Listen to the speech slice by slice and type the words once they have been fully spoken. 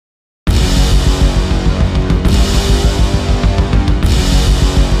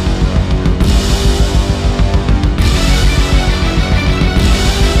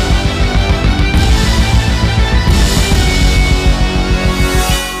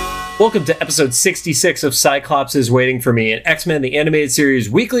Welcome to episode 66 of Cyclops is Waiting for Me, an X-Men the Animated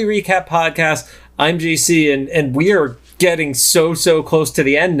Series weekly recap podcast. I'm JC, and we are getting so close to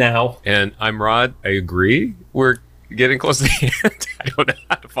the end now. And I'm Rod. I agree. We're getting close to the end. I don't know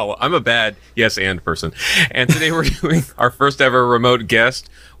how to follow. I'm a bad yes and person. And today we're doing our first ever remote guest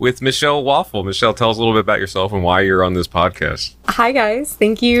with Michelle Waffle. Michelle, tell us a little bit about yourself and why you're on this podcast. Hi, guys.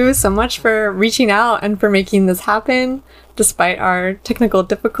 Thank you so much for reaching out and for making this happen. Despite our technical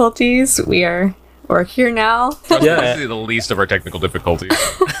difficulties, we're here now. This is the least of our technical difficulties.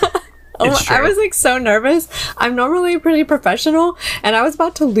 I was like so nervous. I'm normally pretty professional, and I was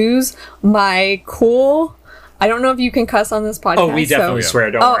about to lose my cool. I don't know if you can cuss on this podcast. Oh, we definitely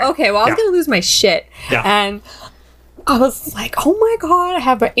swear. Don't worry. Okay. Well, I was gonna lose my shit, and I was like, "Oh my god! I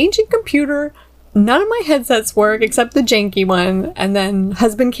have an ancient computer. None of my headsets work except the janky one." And then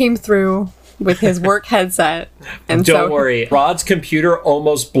husband came through with his work headset. And don't worry. Rod's computer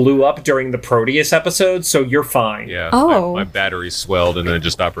almost blew up during the Proteus episode, so you're fine. Yeah. Oh. My battery swelled and then it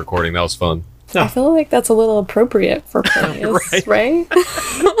just stopped recording. That was fun. I feel like that's a little appropriate for Proteus, right?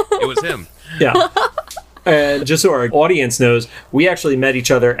 It was him. Yeah. And just so our audience knows, we actually met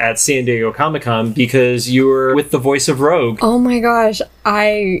each other at San Diego Comic-Con because you were with the voice of Rogue. Oh my gosh.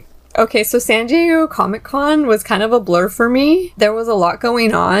 Okay, so San Diego Comic-Con was kind of a blur for me. There was a lot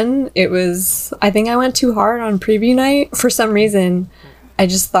going on. I think I went too hard on preview night. For some reason, I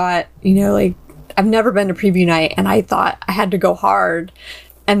just thought, I've never been to preview night, and I thought I had to go hard.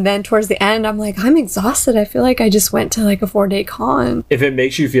 And then towards the end, I'm like, I'm exhausted. I feel like I just went to like a 4-day con. If it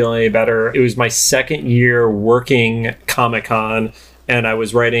makes you feel any better, it was my second year working Comic-Con, and I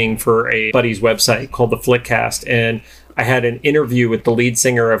was writing for a buddy's website called The Flickcast, and I had an interview with the lead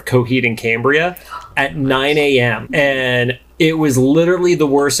singer of Coheed and Cambria at 9 a.m. And it was literally the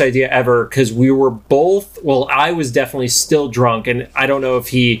worst idea ever because we were both, I was definitely still drunk. And I don't know if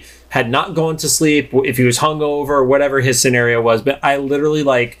he had not gone to sleep, if he was hungover, or whatever his scenario was. But I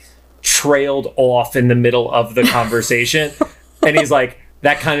literally trailed off in the middle of the conversation. And he's like,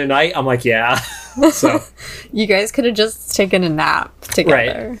 that kind of night? I'm like, yeah. So you guys could have just taken a nap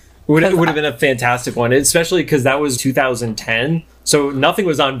together. Right. It would have been a fantastic one, especially because that was 2010. So nothing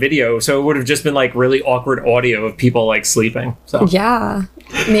was on video. So it would have just been really awkward audio of people sleeping. So yeah,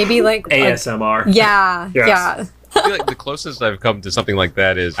 maybe ASMR. Yeah. I feel like the closest I've come to something like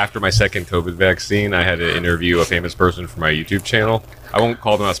that is after my second COVID vaccine, I had to interview a famous person for my YouTube channel. I won't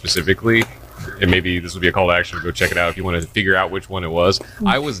call them out specifically. And maybe this will be a call to action to go check it out if you want to figure out which one it was.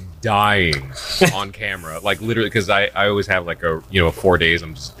 I was dying on camera, literally, because I always have 4 days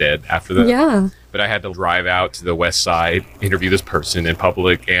I'm just dead after that. Yeah. But I had to drive out to the west side, interview this person in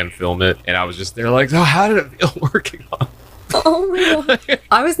public and film it. And I was just there how did it feel working on? Oh my god!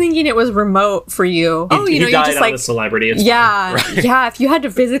 I was thinking it was remote for you. He died on a celebrity. It's yeah, right. Yeah. If you had to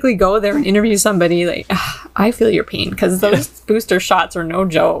physically go there and interview somebody, I feel your pain because those booster shots are no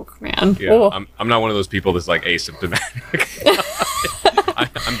joke, man. Yeah, I'm not one of those people that's asymptomatic.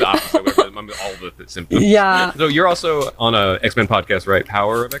 I'm the opposite. I'm all the symptoms. Yeah. So you're also on a X-Men podcast, right?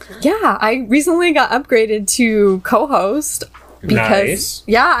 Power of X-Men. Yeah, I recently got upgraded to co-host because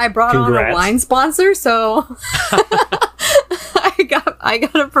I brought on a wine sponsor, so. I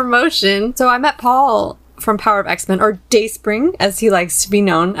got a promotion. So I met Paul from Power of X-Men, or Dayspring, as he likes to be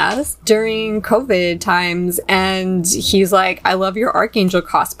known as, during COVID times. And he's like, I love your Archangel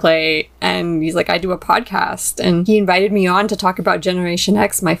cosplay. And he's like, I do a podcast. And he invited me on to talk about Generation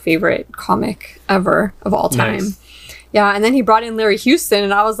X, my favorite comic ever of all time. Nice. Yeah, and then he brought in Larry Houston,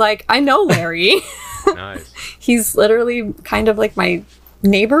 and I was like, I know Larry. Nice. He's literally kind of like my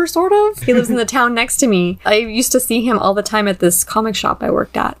neighbor, sort of. He lives in the town next to me. I used to see him all the time at this comic shop I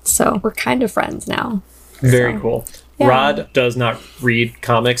worked at, so we're kind of friends now. Very cool. Yeah. Rod does not read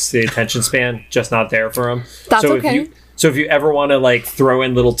comics. The attention span just not there for him. That's okay. If you ever want to throw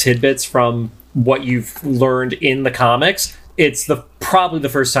in little tidbits from what you've learned in the comics, it's probably the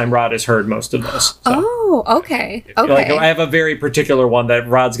first time Rod has heard most of those. So. Oh, okay. I have a very particular one that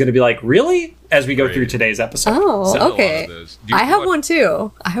Rod's going to be like, really? As we go through today's episode. Oh, okay. I have one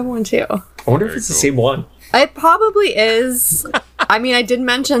too. I wonder if it's the same one. It probably is. I mean, I did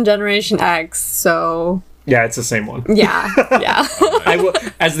mention Generation X, so... Yeah, it's the same one. Yeah. I will,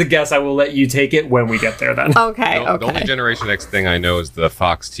 as the guest, I will let you take it when we get there then. Okay. The only Generation X thing I know is the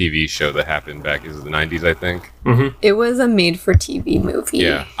Fox TV show that happened back in the 90s, I think. Mm-hmm. It was a made-for-TV movie.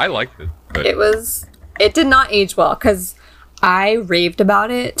 Yeah, I liked it. But... It did not age well, because I raved about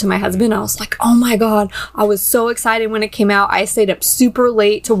it to my husband. I was like, oh my god, I was so excited when it came out. I stayed up super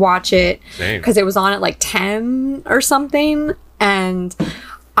late to watch it because it was on at 10 or something, and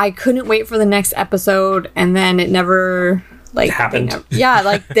I couldn't wait for the next episode, and then it never like happened.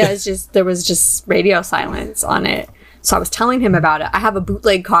 Like there was just radio silence on it. So I was telling him about it. I have a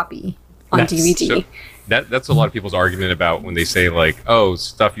bootleg copy on DVD. So that's a lot of people's argument about when they say like, oh,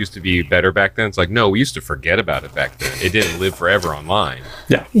 stuff used to be better back then. It's like, no, we used to forget about it back then. It didn't live forever online.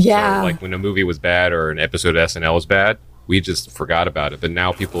 Yeah. So like when a movie was bad or an episode of SNL was bad, we just forgot about it. But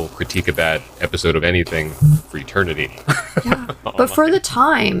now people critique a bad episode of anything for eternity. Yeah. But for the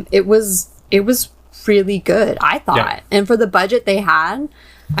time, it was really good, I thought. Yeah. And for the budget they had,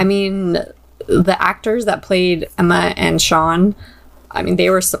 I mean, the actors that played Emma and Sean, I mean, they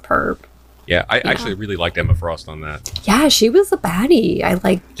were superb. Yeah, I actually really liked Emma Frost on that. Yeah, she was a baddie. I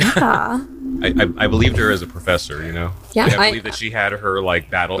believed her as a professor, you know? Yeah. I believe that she had her, like,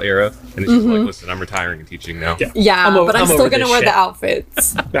 battle era, and then she's like, listen, I'm retiring and teaching now. Yeah, but I'm still going to wear the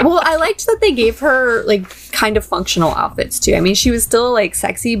outfits. Well, I liked that they gave her, like, kind of functional outfits, too. I mean, she was still, like,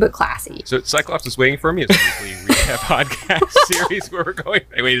 sexy but classy. So Cyclops is waiting for me. It's a weekly recap podcast series where we're going.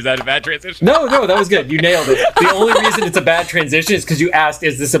 Wait, is that a bad transition? No, that was good. You nailed it. The only reason it's a bad transition is because you asked,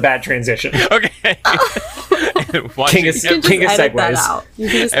 is this a bad transition? Okay. King of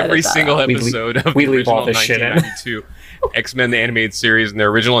segues. Every single episode of the original 1992 X-Men the Animated Series in their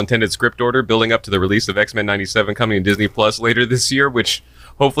original intended script order, building up to the release of X-Men 97 coming to Disney Plus later this year, which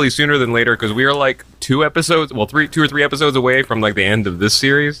hopefully sooner than later, because we are like 2 or 3 episodes away from like the end of this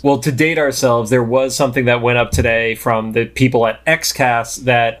series. Well, to date ourselves, there was something that went up today from the people at XCast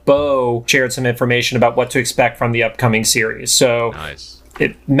that Bo shared some information about what to expect from the upcoming series. So nice.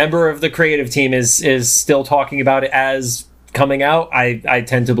 Member of the creative team is still talking about it as coming out. I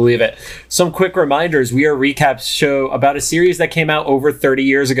tend to believe it. Some quick reminders. We are recaps show about a series that came out over 30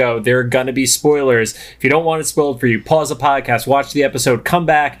 years ago. There are going to be spoilers. If you don't want it spoiled for you, pause the podcast, watch the episode, come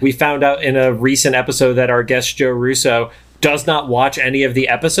back. We found out in a recent episode that our guest Joe Russo does not watch any of the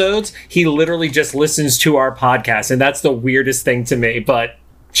episodes. He literally just listens to our podcast, and that's the weirdest thing to me, but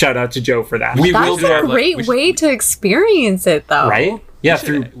shout out to Joe for that. That's a great way to experience it, though. Right? Yeah,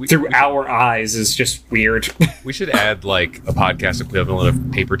 through our eyes is just weird. We should add like a podcast equivalent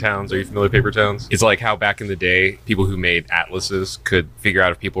of Paper Towns. Are you familiar with Paper Towns? It's like how back in the day, people who made atlases could figure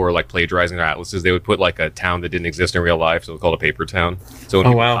out if people were like plagiarizing their atlases. They would put like a town that didn't exist in real life, so it's called a paper town. So when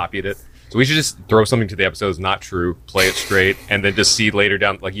people copied it. So we should just throw something to the episode that's not true, play it straight, and then just see later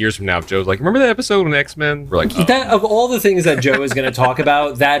down, like years from now, if Joe's like, remember that episode when X-Men? We're like, oh. That of all the things that Joe is going to talk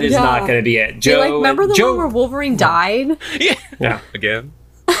about, that is not going to be it. Joe, remember the one where Wolverine died? Yeah. Again?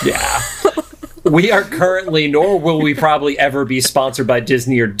 Yeah. We are currently, nor will we probably ever be sponsored by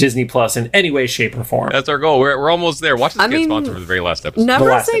Disney or Disney Plus in any way, shape, or form. That's our goal. We're almost there. Watch us get sponsored for the very last episode.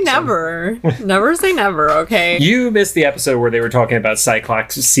 Never say never. Never say never, okay? You missed the episode where they were talking about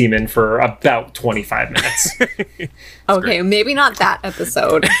Cyclops semen for about 25 minutes. Okay, maybe not that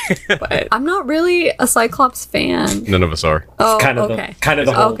episode, but I'm not really a Cyclops fan. None of us are. Oh, kind of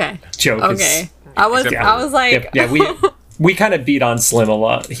the whole joke. Okay. I was like... We kind of beat on Slim a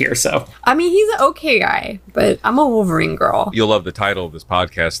lot here, so. I mean, he's an okay guy, but I'm a Wolverine girl. You'll love the title of this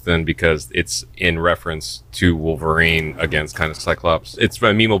podcast then because it's in reference to Wolverine against kind of Cyclops. It's a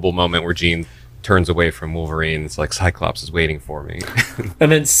memeable moment where Jean turns away from Wolverine. It's like, Cyclops is waiting for me.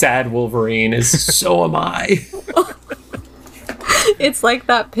 And then sad Wolverine is, so am I. It's like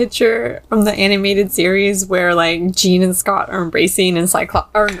that picture from the animated series where like Jean and Scott are embracing and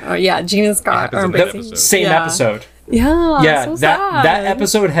Cyclops, Jean and Scott are embracing. Same episode. Yeah, so that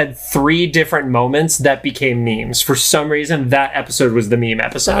episode had 3 different moments that became memes. For some reason, that episode was the meme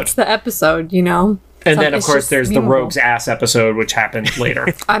episode. That's the episode, you know? And then, of course, there's the Rogue's Ass episode, which happened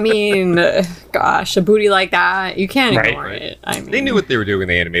later. I mean, gosh, a booty like that, you can't ignore it. I mean, they knew what they were doing when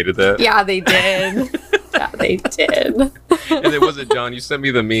they animated that. Yeah, they did. They did. And it wasn't, John, you sent me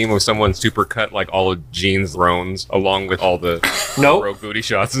the meme of someone super cut like all of Jean's thrones along with all the rogue booty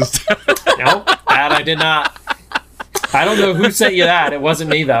shots and stuff. No, that I did not. I don't know who sent you that. It wasn't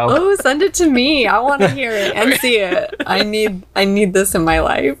me, though. Oh, send it to me. I want to hear it and see it. I need this in my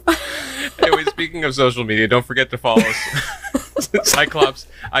life. Anyway, speaking of social media, don't forget to follow us. Cyclops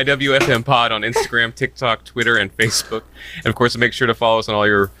IWFM Pod on Instagram, TikTok, Twitter, and Facebook. And of course, make sure to follow us on all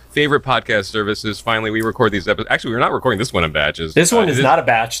your favorite podcast services. Finally, we record these episodes. Actually, we're not recording this one in batches. This one is not a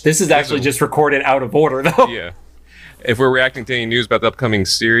batch. This is actually just recorded out of order, though. Yeah. If we're reacting to any news about the upcoming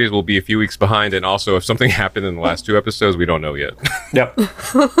series, we'll be a few weeks behind. And also, if something happened in the last 2 episodes, we don't know yet. Yep.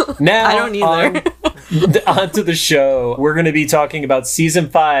 Now, I don't either. On to the show. We're going to be talking about Season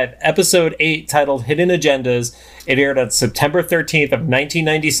 5, Episode 8, titled Hidden Agendas. It aired on September 13th of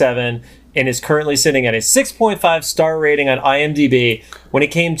 1997 and is currently sitting at a 6.5 star rating on IMDb. When it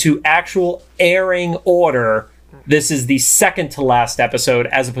came to actual airing order, this is the second to last episode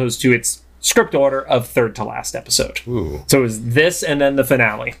as opposed to its script order of third to last episode. Ooh. So it was this and then the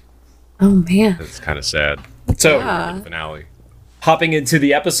finale. Oh, man. That's kind of sad. So Yeah. Finale. hopping into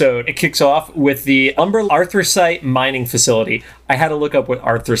the episode, it kicks off with the Umber Arthrosite mining facility. I had to look up what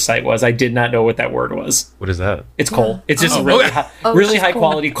Arthrosite was. I did not know what that word was. What is that? It's coal. It's just Oh. really, really just high coal.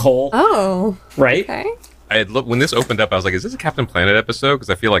 quality coal, Oh, right? okay. I had looked when this opened up. I was like, "Is this a Captain Planet episode?" Because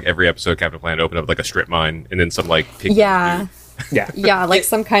I feel like every episode, Captain Planet opened up with, like a strip mine and then some like pig Yeah. Yeah. Yeah, like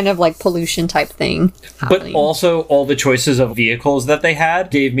some kind of like pollution type thing. But happening. also, all the choices of vehicles that they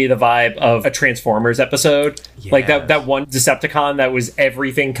had gave me the vibe of a Transformers episode. Like that one Decepticon that was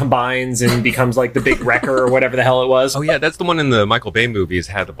everything combines and becomes like the big wrecker or whatever the hell it was. Oh yeah, that's the one in the Michael Bay movies.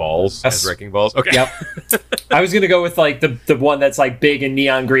 Had the balls Yes. as wrecking balls. Okay. Yep. I was going to go with like the one that's like big and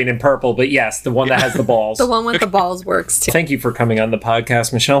neon green and purple, but yes, the one that has the balls. the one with the balls works too. Thank you for coming on the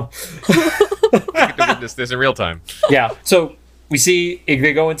podcast, Michelle. I get to witness this in real time. Yeah. So we see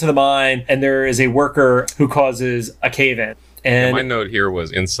they go into the mine and there is a worker who causes a cave-in. And My note here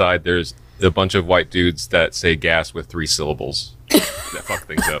was inside. There's a bunch of white dudes that say gas with 3 syllables. That fuck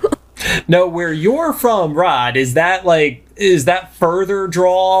things up. no, where you're from, Rod, is that further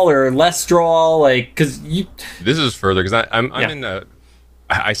drawl or less drawl? Like, because you, This is further because I'm Yeah. in a,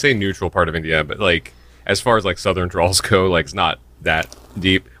 I say neutral part of Indiana, but like as far as like southern drawls go, like it's not that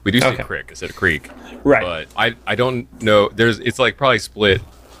deep. We do say Okay. crick instead of creek, Right. But I don't know. It's like probably split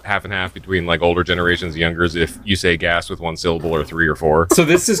half and half between like older generations, youngers. If you say gas with 1 syllable or 3 or 4. so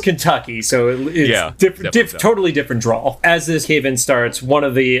this is Kentucky, so it's Yeah, definitely so. totally different drawl. As this cave-in starts, one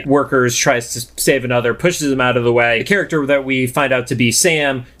of the workers tries to save another, pushes him out of the way. The character that we find out to be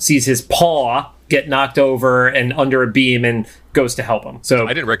Sam sees his paw get knocked over and under a beam and goes to help him. So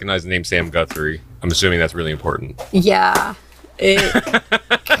I didn't recognize the name Sam Guthrie. I'm assuming that's really important. Yeah. It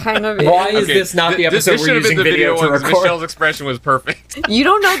kind of why is. is this not the episode this we're should have been using the video to one 'cause record? Michelle's expression was perfect. You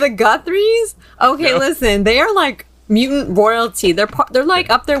don't know the Guthries? Okay, No. listen. They are like mutant royalty. They're like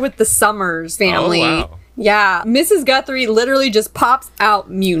up there with the Summers family. Oh, wow. Yeah, Mrs. Guthrie literally just pops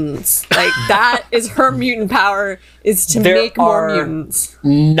out mutants. Like that is her mutant power, is to There make more are- mutants.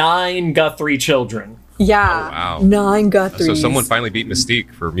 9 Guthrie children. Yeah. Oh, wow. 9 Guthries. So someone finally beat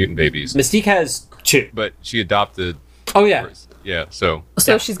Mystique for mutant babies, Mystique has 2. but she adopted. Oh yeah. Yeah. So.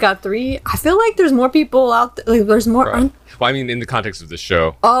 So Yeah. she's got 3. I feel like there's more people out there. Like there's more. Right. Well, I mean, in the context of the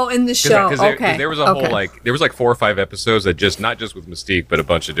show. Oh, in the show. Okay. There was a whole there was like 4 or 5 episodes that just not just with Mystique, but a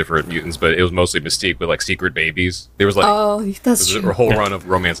bunch of different mutants. But it was mostly Mystique with like secret babies. There was like Oh, that's there was true. a whole run of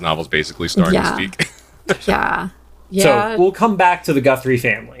romance novels basically starring Yeah. Mystique. Yeah. So Yeah. we'll come back to the Guthrie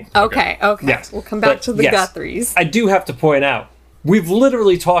family. Okay. Yes. We'll come back But to the yes. Guthries. I do have to point out, we've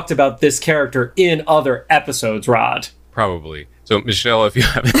literally talked about this character in other episodes, Rod. Probably. So, Michelle, if you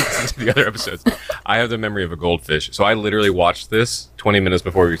haven't listened to the other episodes, I have the memory of a goldfish. So I literally watched this 20 minutes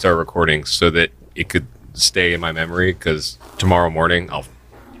before we started recording so that it could stay in my memory because tomorrow morning it'll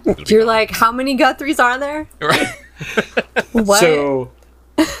be You're gone. like, how many Guthries are there? Right. What? So,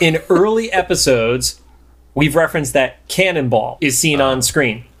 in early episodes, we've referenced that Cannonball is seen on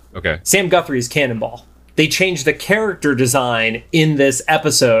screen. Okay. Sam Guthrie's Cannonball. They changed the character design in this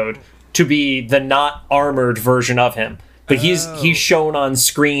episode to be the not armored version of him. But he's shown on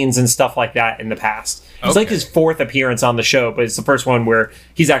screens and stuff like that in the past. It's like Okay. his 4th appearance on the show, but it's the first one where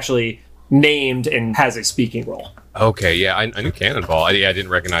he's actually named and has a speaking role. Okay, yeah, I knew Cannonball. I didn't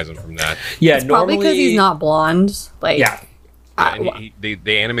recognize him from that. Yeah, It's probably because he's not blonde. Like, Yeah, And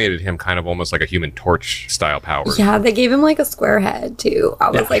they animated him kind of almost like a Human Torch style powers. yeah, they gave him like a square head too. I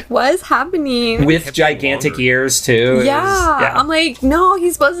was Yeah. like, what is happening? with Kept gigantic longer. ears too. It yeah. was- I'm like, no,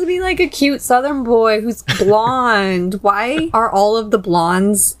 he's supposed to be like a cute Southern boy who's blonde. Why are all of the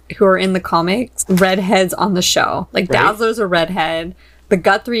blondes who are in the comics redheads on the show? Like Right. Dazzler's a redhead. The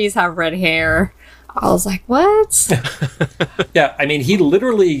Guthries have red hair. I was like, what? Yeah, I mean, he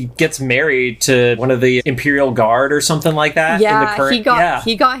literally gets married to one of the Imperial Guard or something like that. in the Yeah, current,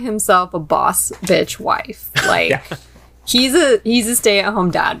 he got himself a boss bitch wife. Like Yeah. he's a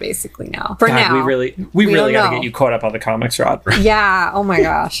stay-at-home dad basically now. For God, now. we really We got don't to know. get you caught up on the comics, Rod. Yeah, oh my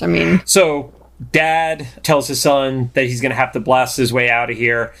gosh. I mean, So, Dad tells his son that he's going to have to blast his way out of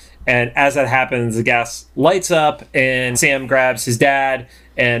here. And as that happens, the gas lights up, and Sam grabs his dad,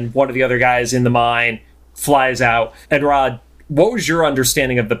 and one of the other guys in the mine flies out. And Rod, what was your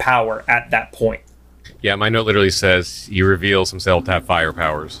understanding of the power at that point? Yeah, my note literally says he reveals himself to have fire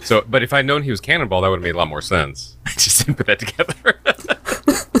powers. So, but if I'd known he was Cannonball, that would have made a lot more sense. I just didn't put that together.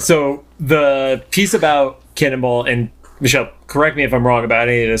 So, the piece about Cannonball, and Michelle, correct me if I'm wrong about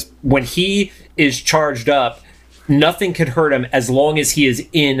any of this, when he is charged up, nothing could hurt him as long as he is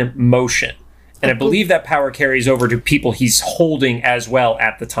in motion. And I believe that power carries over to people he's holding as well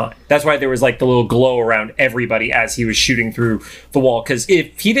at the time. That's why there was like the little glow around everybody as he was shooting through the wall. Because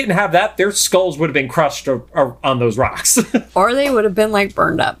if he didn't have that, their skulls would have been crushed on those rocks. Or they would have been like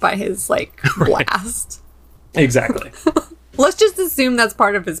burned up by his like blast. Exactly. Let's just assume that's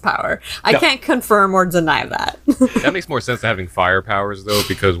part of his power. I can't confirm or deny that. That makes more sense than having fire powers, though,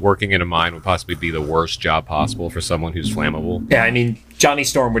 because working in a mine would possibly be the worst job possible for someone who's flammable. Yeah, I mean, Johnny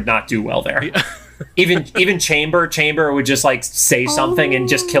Storm would not do well there. Yeah. even Chamber would just like say something and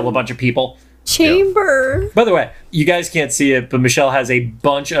just kill a bunch of people. Chamber. Yeah. By the way, you guys can't see it, but Michelle has a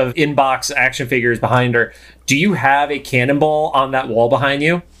bunch of inbox action figures behind her. Do you have a cannonball on that wall behind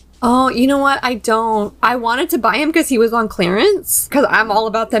you? Oh, you know what? I don't. I wanted to buy him because he was on clearance, because I'm all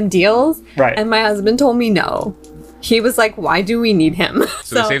about them deals. Right. And my husband told me no. He was like, why do we need him?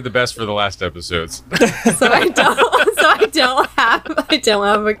 So they saved the best for the last episodes. So I don't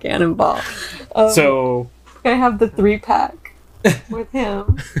have a cannonball. So I have the 3-pack with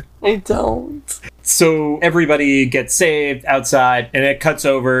him. I don't. So everybody gets saved outside, and it cuts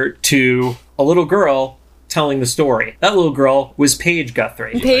over to a little girl telling the story. That little girl was Paige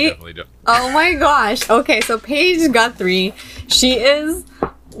Guthrie. Oh my gosh. Okay, so Paige Guthrie, she is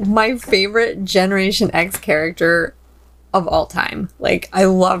my favorite Generation X character of all time. Like, I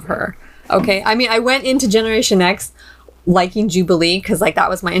love her. Okay, I mean, I went into Generation X liking Jubilee because like that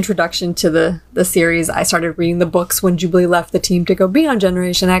was my introduction to the series. I started reading the books when Jubilee left the team to go be on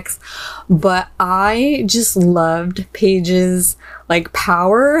Generation X, but I just loved Paige's like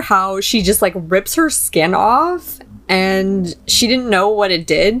power, how she just like rips her skin off and she didn't know what it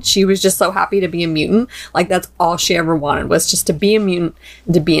did. She was just so happy to be a mutant. Like that's all she ever wanted, was just to be a mutant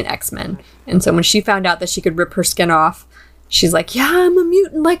and to be an X-Men. And so when she found out that she could rip her skin off, she's like, yeah, I'm a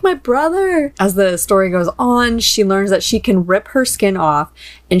mutant like my brother. As the story goes on, she learns that she can rip her skin off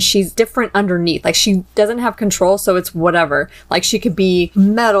and she's different underneath. Like she doesn't have control, so it's whatever. Like she could be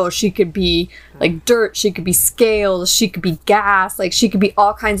metal, she could be like dirt, she could be scales, she could be gas, like she could be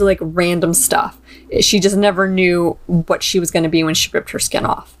all kinds of like random stuff. She just never knew what she was going to be when she ripped her skin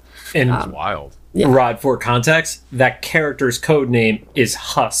off. And it's wild. Yeah. Rod, for context, that character's code name is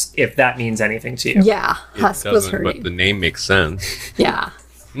Husk, if that means anything to you. Yeah, Husk was her but name. The name makes sense. Yeah.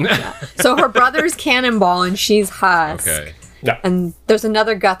 So her brother's Cannonball and she's Husk. Okay. Yeah. And there's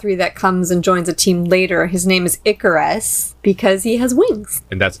another Guthrie that comes and joins a team later. His name is Icarus because he has wings.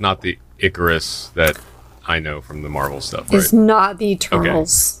 And that's not the Icarus that I know from the Marvel stuff, right? It's not the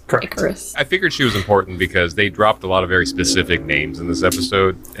Eternals Icarus. I figured she was important because they dropped a lot of very specific names in this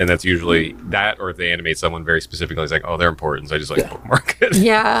episode, and that's usually that, or if they animate someone very specifically, it's like, oh, they're important, so I just like bookmark it.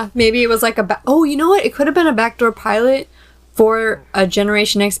 Yeah, maybe it was like oh, you know what? It could have been a backdoor pilot for a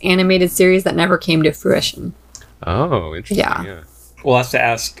Generation X animated series that never came to fruition. Oh, interesting. Yeah. We'll have to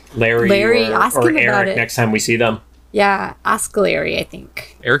ask Larry ask or him about Eric it. next time we see them. Yeah, ask Larry, I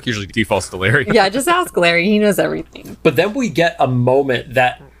think. Eric usually defaults to Larry. Yeah, just ask Larry. He knows everything. But then we get a moment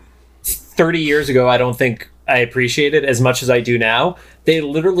that 30 years ago I don't think I appreciated as much as I do now. They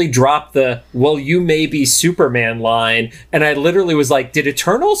literally dropped the, well, you may be Superman line. And I literally was like, did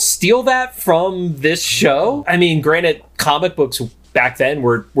Eternals steal that from this show? I mean, granted, comic books back then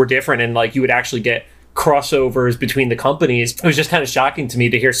were different, and like you would actually get crossovers between the companies. It was just kind of shocking to me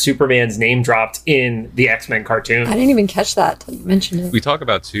to hear Superman's name dropped in the X-Men cartoon. I didn't even catch that till you mentioned it. We talk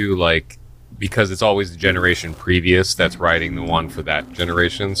about, too, like, because it's always the generation previous that's writing the one for that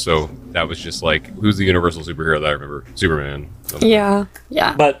generation. So that was just like, who's the universal superhero that I remember? Superman. Yeah.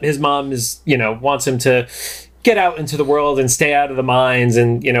 But his mom is, wants him to get out into the world and stay out of the mines,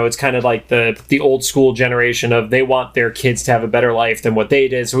 and it's kind of like the old school generation of they want their kids to have a better life than what they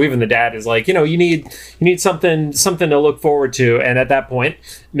did. So even the dad is like, you need something to look forward to. And at that point,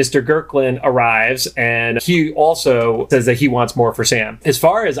 Mr. Gurkland arrives, and he also says that he wants more for Sam. As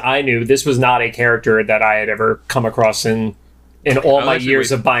far as I knew, this was not a character that I had ever come across in all my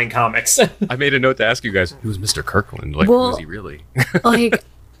years of buying comics. I made a note to ask you guys, who was Mr. Kirkland? Like, who is he really? Like,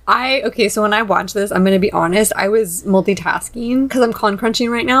 so when I watched this, I'm going to be honest, I was multitasking because I'm con crunching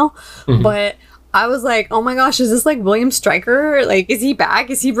right now, but I was like, oh my gosh, is this like William Stryker? Like, is he back?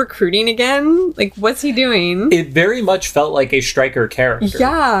 Is he recruiting again? Like, what's he doing? It very much felt like a Stryker character.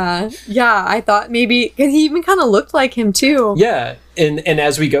 Yeah, I thought maybe, because he even kind of looked like him too. Yeah, and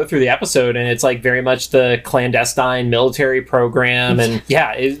as we go through the episode, and it's like very much the clandestine military program, and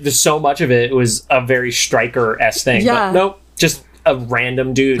there's so much of it was a very Stryker-esque thing. Yeah. But nope, just a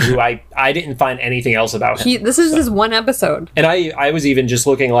random dude who I didn't find anything else about him. This is his one episode. And I was even just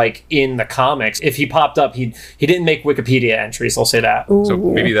looking like in the comics. If he popped up, he didn't make Wikipedia entries, I'll say that. Ooh. So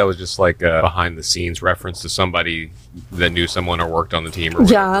maybe that was just like a behind the scenes reference to somebody that knew someone or worked on the team or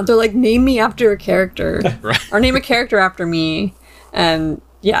whatever. Yeah, they're like, name me after a character. Right. Or name a character after me. And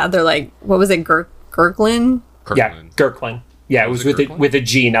yeah, they're like, what was it, Gurkland? Yeah, Gurkland. Yeah, it was with a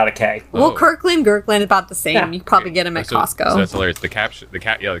G, not a K. Well, Kirkland, Gurkland, about the same. Yeah. You probably get them at Costco. So that's hilarious. The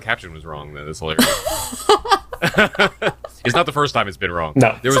caption was wrong. That's hilarious. It's not the first time it's been wrong.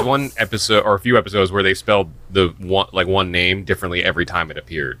 No. There was one episode or a few episodes where they spelled one name differently every time it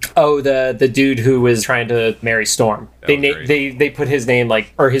appeared. Oh, the dude who was trying to marry Storm. They put his name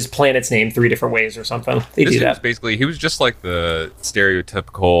or his planet's name 3 different ways or something. They do that. Basically, he was just like the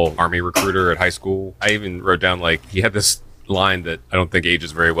stereotypical army recruiter at high school. I even wrote down he had this line that I don't think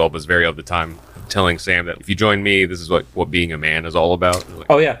ages very well, but is very of the time, telling Sam that if you join me, this is what being a man is all about. Like,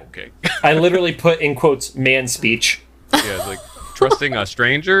 oh yeah, okay. I literally put in quotes man speech. Yeah, it's like trusting a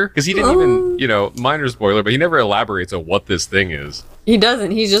stranger, because he didn't even, minor spoiler, but he never elaborates on what this thing is. He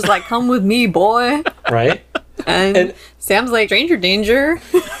doesn't. He's just like, come with me, boy. Right. And Sam's like, stranger danger.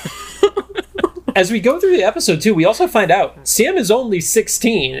 As we go through the episode too, we also find out Sam is only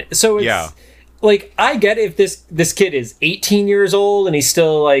 16, so it's like, I get if this kid is 18 years old and he's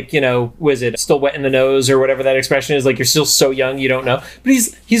still still wet in the nose or whatever that expression is, like you're still so young you don't know. But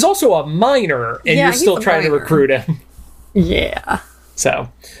he's also a minor and you're still trying to recruit him. Yeah.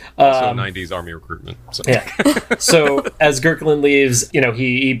 So 90s army recruitment. So. Yeah. So as Gurkland leaves,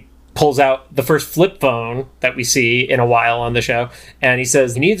 he pulls out the first flip phone that we see in a while on the show, and he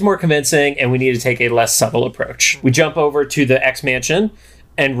says he needs more convincing and we need to take a less subtle approach. We jump over to the X Mansion,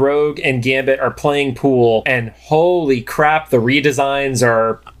 and Rogue and Gambit are playing pool, and holy crap, the redesigns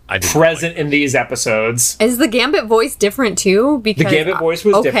are present in these episodes. Is the Gambit voice different too? Because the Gambit voice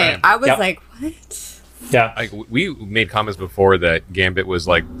was different. Okay, I was like, what? Yeah. We made comments before that Gambit was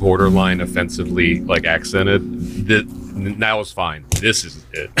borderline offensively accented. That was fine. This is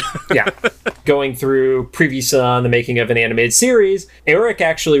it. Yeah. Going through previously on the making of an animated series, Eric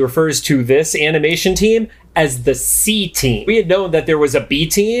actually refers to this animation team as the C team. We had known that there was a B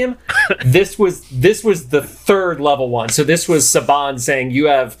team. This was the third level one. So this was Saban saying, you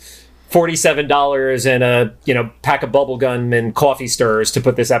have $47 and a pack of bubble gum and coffee stirrers to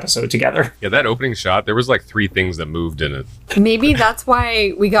put this episode together. Yeah, that opening shot, there was 3 things that moved in it. Maybe that's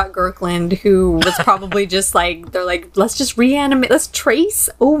why we got Gurkland, who was probably just they're like, let's just let's trace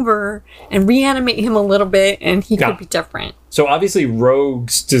over and reanimate him a little bit and he could be different. So obviously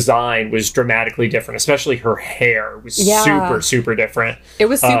Rogue's design was dramatically different, especially her hair was super, super different. It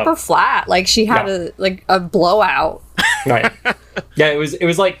was super flat. She had a blowout. Right. Yeah, it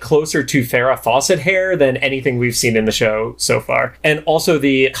was closer to Farrah Fawcett hair than anything we've seen in the show so far. And also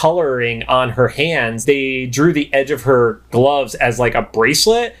the coloring on her hands, they drew the edge of her gloves as a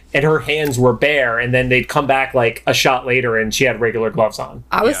bracelet, and her hands were bare, and then they'd come back a shot later and she had regular gloves on.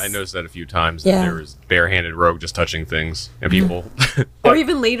 I noticed that a few times, that there was barehanded Rogue just touching things and people. Or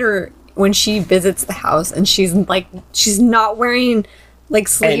even later when she visits the house and she's not wearing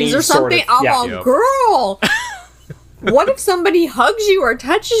sleeves or something. Girl. What if somebody hugs you or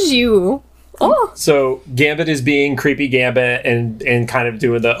touches you? Oh. So Gambit is being creepy Gambit and kind of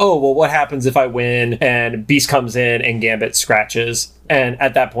doing what happens if I win? And Beast comes in and Gambit scratches. And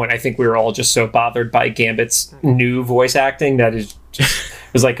at that point, I think we were all just so bothered by Gambit's new voice acting that it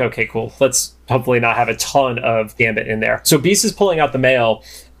was like, okay, cool. Let's hopefully not have a ton of Gambit in there. So Beast is pulling out the mail,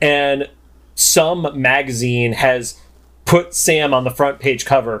 and some magazine has put Sam on the front page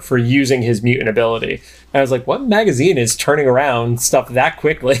cover for using his mutant ability. And I was like, what magazine is turning around stuff that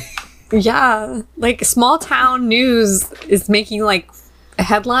quickly? Yeah, small town news is making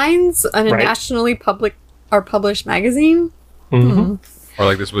headlines on a nationally published magazine. Mm-hmm.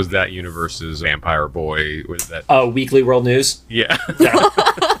 Or this was that universe's Vampire Boy. Was that Weekly World News? Yeah.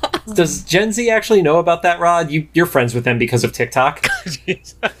 Does Gen Z actually know about that, Rod? You're friends with them because of TikTok.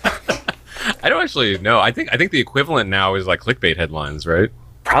 I don't actually know. I think the equivalent now is clickbait headlines, right?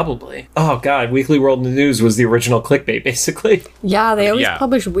 Probably. Oh god, Weekly World News was the original clickbait, basically. Yeah, they always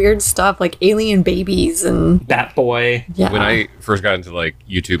publish weird stuff like alien babies and Bat Boy. Yeah. When I first got into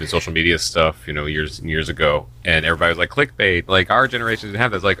YouTube and social media stuff, years and years ago, and everybody was like, clickbait, our generation didn't have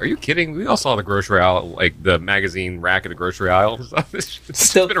that. It's are you kidding? We all saw the grocery aisle, the magazine rack at the grocery aisle. It's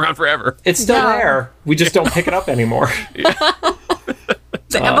still been around forever. It's still there. We just don't pick it up anymore. They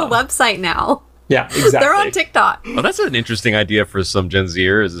have a website now. Yeah, exactly. They're on TikTok. Well, that's an interesting idea for some Gen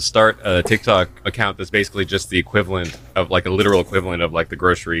Zers, is to start a TikTok account that's basically just the equivalent of, like, a literal equivalent of, like, the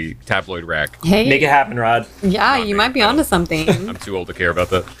grocery tabloid rack. Hey. Make it happen, Rod. Yeah, you might be onto something. I'm too old to care about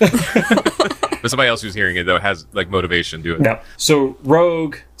that. But somebody else who's hearing it, though, has, like, motivation to do it. No. So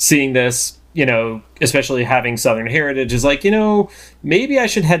Rogue, seeing this, especially having Southern heritage, is like, maybe I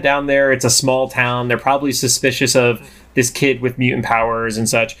should head down there. It's a small town. They're probably suspicious of this kid with mutant powers and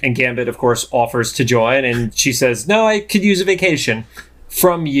such. And Gambit, of course, offers to join. And she says, no, I could use a vacation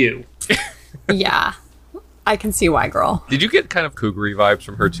from you. Yeah. I can see why, girl. Did you get kind of cougary vibes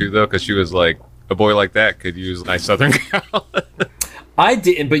from her, too, though? Because she was like, a boy like that could use a nice Southern gal. I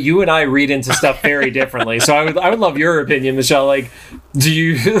didn't, but you and I read into stuff very differently. So I would love your opinion, Michelle. Like,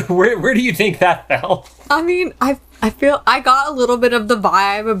 where do you think that fell? I mean, I feel I got a little bit of the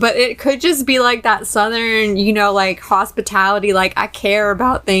vibe, but it could just be like that Southern, like hospitality, like I care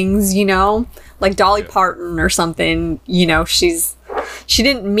about things, like Dolly Parton or something, she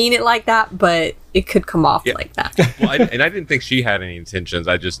didn't mean it like that, but it could come off like that. Well, I didn't think she had any intentions.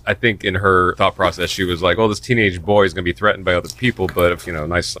 I think in her thought process, she was like, "Oh, this teenage boy is going to be threatened by other people, but if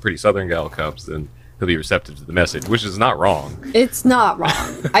nice, pretty Southern gal comes, then he'll be receptive to the message," which is not wrong. It's not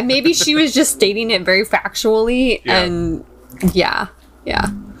wrong. Maybe she was just stating it very factually, and yeah.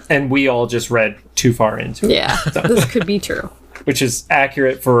 And we all just read too far into it. Yeah, this could be true. Which is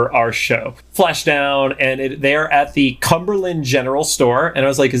accurate for our show. Flash down, and they're at the Cumberland General Store. And I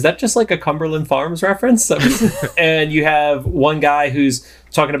was like, is that just like a Cumberland Farms reference? And you have one guy who's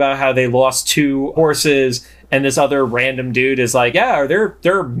talking about how they lost 2 horses. And this other random dude is like, yeah, are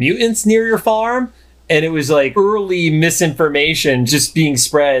there mutants near your farm? And it was like early misinformation just being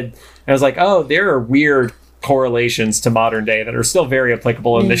spread. And I was like, oh, there are weird correlations to modern day that are still very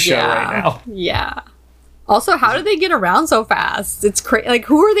applicable in this show right now. Yeah. Also, how did they get around so fast? It's crazy. Like,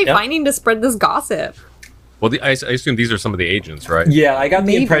 who are they finding to spread this gossip? Well, I assume these are some of the agents, right? Yeah, I got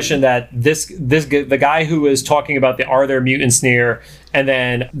the impression that the guy who was talking about are there mutants near, and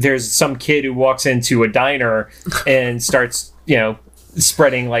then there's some kid who walks into a diner and starts,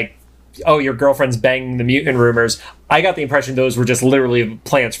 spreading like, oh, your girlfriend's banging the mutant rumors. I got the impression those were just literally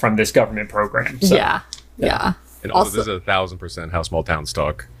plants from this government program. So. Yeah. And also, this is 1,000% how small towns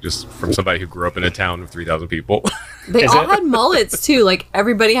talk, just from somebody who grew up in a town of 3,000 people. They all had mullets, too. Like,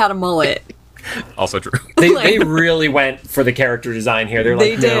 everybody had a mullet. Also true. They really went for the character design here. They're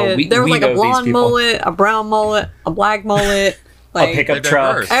like, there was like a blonde mullet, a brown mullet, a black mullet. Like, a pickup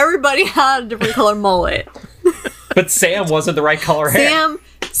truck. Everybody had a different color mullet. But Sam wasn't the right color hair.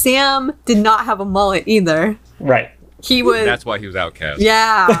 Sam did not have a mullet either. Right. He was... That's why he was outcast.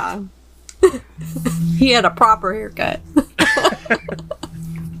 Yeah. He had a proper haircut.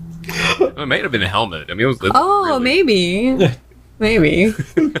 It may have been a helmet. I mean, maybe. Maybe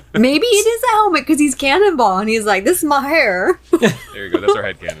it is a helmet because he's Cannonball and he's like, this is my hair. There you go. That's our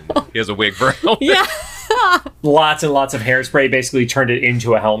headcanon. He has a wig for a helmet. Yeah. Lots and lots of hairspray basically turned it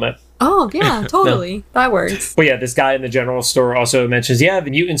into a helmet. Oh, yeah, totally. No. That works. But yeah, this guy in the general store also mentions, the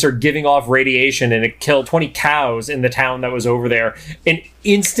mutants are giving off radiation and it killed 20 cows in the town that was over there. And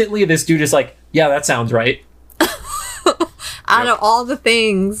instantly this dude is like, yeah, that sounds right. Out of all the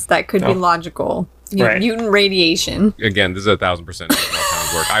things that could be logical, mutant radiation. Again, this is 1,000% small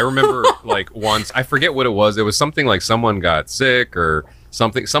town work. I remember like once, I forget what it was. It was something like someone got sick or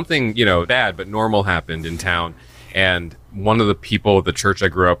something, bad, but normal happened in town. And one of the people at the church I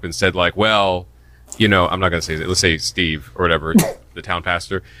grew up in said like, well, I'm not going to say that. Let's say Steve or whatever, the town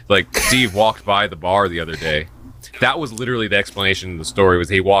pastor. Like, Steve walked by the bar the other day. That was literally the explanation of the story, was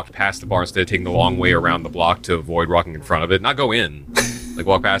he walked past the bar instead of taking the long way around the block to avoid walking in front of it. Not go in. Like,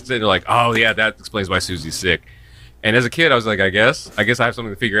 walk past it. And they're like, oh, yeah, that explains why Susie's sick. And as a kid, I was like, I guess I have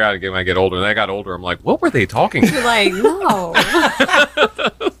something to figure out when I get older. And then I got older, I'm like, what were they talking about? You're like, no.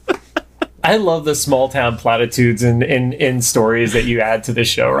 I love the small town platitudes in stories that you add to the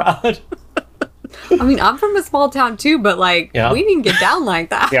show, Rod. I mean, I'm from a small town too, but we didn't get down like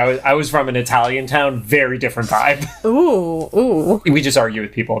that. Yeah, I was from an Italian town, very different vibe. Ooh. We just argue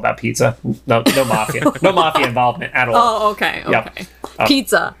with people about pizza. No mafia. No mafia involvement at all. Oh, okay. Yep.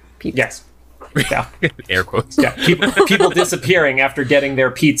 Pizza. Yes. Yeah. Air quotes. Yeah. People disappearing after getting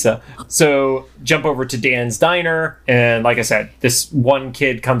their pizza. So jump over to Dan's diner, and like I said, this one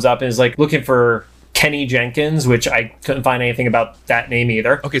kid comes up and is like looking for Kenny Jenkins, which I couldn't find anything about that name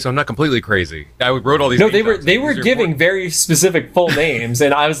either. Okay, so I'm not completely crazy. I wrote all these. No, they were giving very specific full names,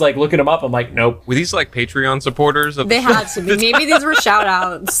 and I was like looking them up. I'm like, nope. Were these like Patreon supporters? They had to be. Maybe these were shout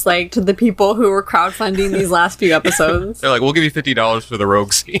outs like to the people who were crowdfunding these last few episodes. They're like, we'll give you $50 for the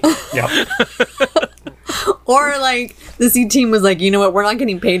rogue scene. Yep. Or like the C team was like, you know what, we're not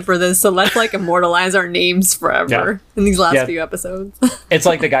getting paid for this, so let's like immortalize our names forever in these last few episodes. It's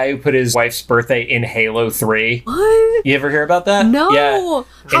like the guy who put his wife's birthday in Halo 3. What? You ever hear about that? No. Yeah.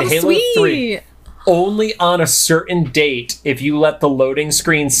 How In Halo sweet. 3, only on a certain date, if you let the loading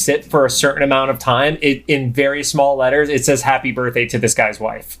screen sit for a certain amount of time, it in very small letters, it says happy birthday to this guy's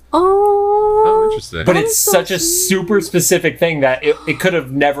wife. Oh, interesting. But it's such a super specific thing that it could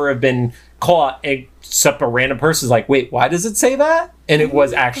have never have been caught, except a random person's like, wait, why does it say that? And it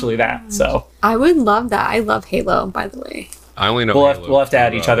was actually that. So I would love that. I love Halo, by the way. I only know we'll have to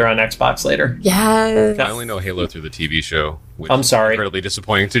add each other on Xbox later. Yes. I only know Halo through the TV show, which I'm sorry. is incredibly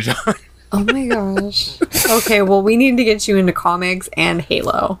disappointing to John. Oh my gosh. Okay, well, we need to get you into comics and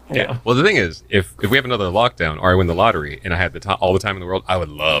Halo. Yeah. Well, the thing is, if we have another lockdown or I win the lottery and I had all the time in the world, I would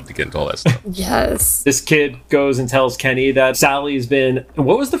love to get into all that stuff. Yes. This kid goes and tells Kenny that Sally's been...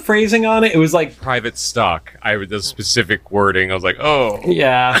 What was the phrasing on it? It was like... Private stock. The specific wording. I was like, oh.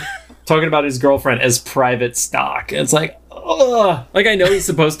 Yeah. Talking about his girlfriend as private stock. It's like, ugh. Like, I know he's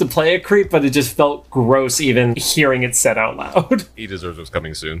supposed to play a creep, but it just felt gross even hearing it said out loud. He deserves what's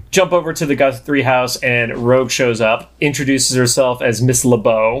coming soon. Jump over to the Guthrie house, and Rogue shows up, introduces herself as Miss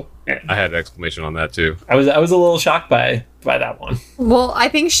LeBeau. I had an exclamation on that, too. I was a little shocked by that one. Well, I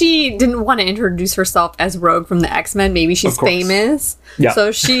think she didn't want to introduce herself as Rogue from the X-Men. Maybe she's famous. Yeah.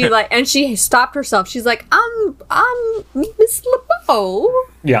 So she and she stopped herself. She's like, I'm Miss LeBeau.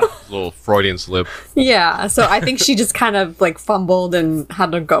 Yeah. A little Freudian slip. Yeah. So I think she just kind of like fumbled and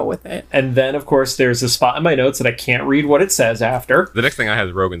had to go with it. And then, of course, there's a spot in my notes that I can't read what it says after. The next thing I had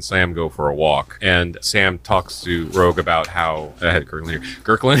is Rogue and Sam go for a walk. And Sam talks to Rogue about how... I had Kirkland here.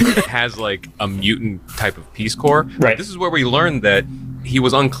 Kirkland has like a mutant type of Peace Corps. Right. This is where we learned that he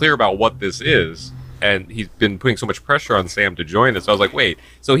was unclear about what this is. And he's been putting so much pressure on Sam to join this. So I was like, wait,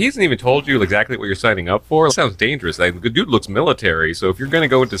 so he hasn't even told you exactly what you're signing up for? That sounds dangerous. Like, the dude looks military. So if you're going to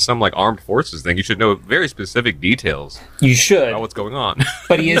go into some like armed forces thing, you should know very specific details You should. about what's going on.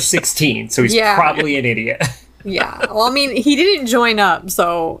 But he is 16, so he's Yeah. probably an idiot. Yeah. Well, I mean, he didn't join up,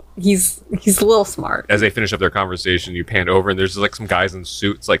 so he's a little smart. As they finish up their conversation, you pan over and there's like some guys in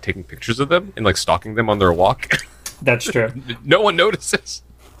suits like taking pictures of them and like stalking them on their walk. That's true. No one notices.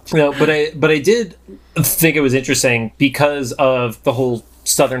 No, but I did think it was interesting because of the whole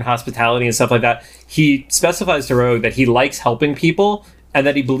Southern hospitality and stuff like that. He specifies to Rogue that he likes helping people and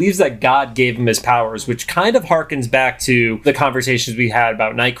that he believes that God gave him his powers, which kind of harkens back to the conversations we had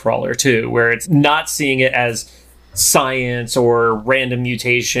about Nightcrawler too, where it's not seeing it as science or random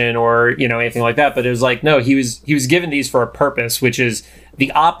mutation or anything like that, but it was like, no, he was given these for a purpose, which is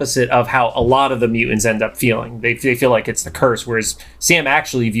the opposite of how a lot of the mutants end up feeling. They feel like it's the curse, whereas Sam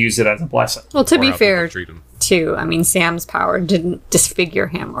actually views it as a blessing. Well, to Or be how fair, people treat him. too, I mean, Sam's power didn't disfigure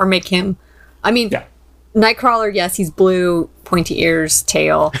him or make him. I mean, Yeah. Nightcrawler, yes, he's blue, pointy ears,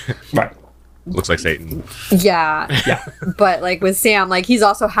 tail. Right. Looks like Satan. Yeah. Yeah. But like with Sam, like he's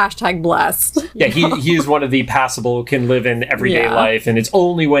also #blessed. Yeah, he is one of the passable, can live in everyday Yeah. life, and it's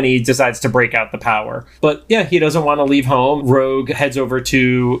only when he decides to break out the power. But yeah, he doesn't want to leave home. Rogue heads over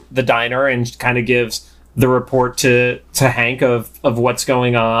to the diner and kind of gives the report to Hank of what's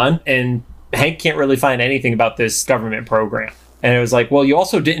going on, and Hank can't really find anything about this government program. And it was like, well, you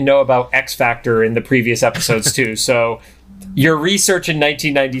also didn't know about X Factor in the previous episodes too, so your research in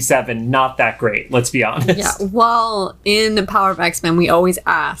 1997, not that great, let's be honest. Yeah. Well, in the Power of X-Men, we always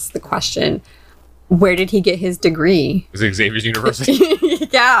ask the question, where did he get his degree? Is it Xavier's University?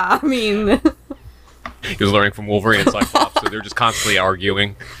 Yeah, I mean... He was learning from Wolverine and Cyclops, so they're just constantly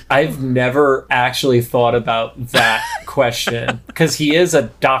arguing. I've never actually thought about that question, because he is a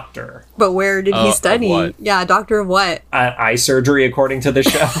doctor. But where did he Of study? what? Yeah, doctor of what? Eye surgery, according to the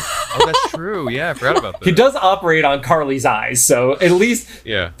show. Oh, that's true. Yeah, I forgot about that. He does operate on Carly's eyes, so at least...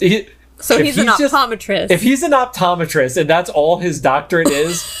 Yeah. So if he's an optometrist. If he's an optometrist and that's all his doctorate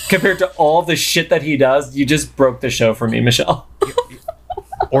is, compared to all the shit that he does, you just broke the show for me, Michelle.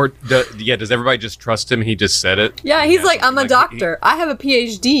 Or, does everybody just trust him? He just said it? Yeah, he's like, I'm a Like, doctor. I have a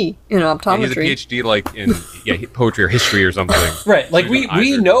PhD in optometry. He's a PhD, like, in poetry or history or something. Right, like So we he's an eye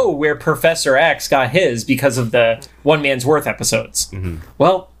surgeon. know where Professor X got his because of the One Man's Worth episodes. Mm-hmm.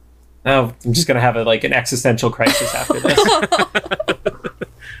 Well, now I'm just going to have an existential crisis after this.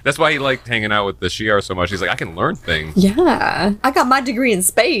 That's why he liked hanging out with the Shi'ar so much. He's like, I can learn things. Yeah. I got my degree in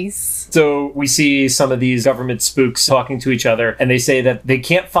space. So we see some of these government spooks talking to each other, and they say that they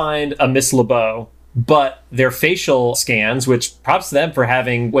can't find a Miss LeBeau, but their facial scans, which props to them for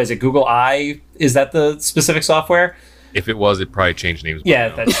having, what is it, Google Eye? Is that the specific software? If it was, it'd probably change names. by Yeah,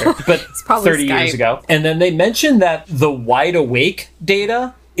 now. that's true. But probably 30 years Skype. ago. And then they mentioned that the wide awake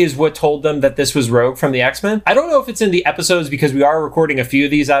data is what told them that this was Rogue from the X-Men. I don't know if it's in the episodes because we are recording a few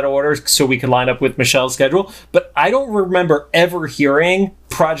of these out of order so we could line up with Michelle's schedule, but I don't remember ever hearing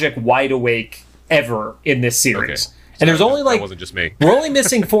Project Wide Awake ever in this series. Okay. And there's only that wasn't just me. We're only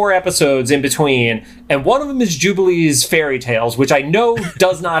missing 4 episodes in between, and one of them is Jubilee's Fairy Tales, which I know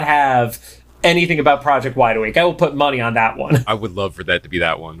does not have anything about Project Wide Awake. I will put money on that one. I would love for that to be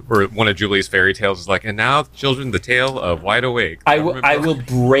that one, where one of Jubilee's fairy tales is like, and now, children, the tale of Wide Awake. I will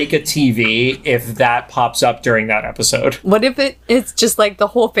break a TV if that pops up during that episode. What if it's just like the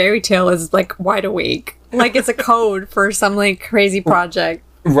whole fairy tale is like Wide Awake? Like it's a code for some like crazy project.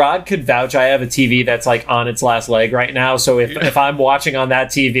 Rod could vouch I have a TV that's like on its last leg right now, so if I'm watching on that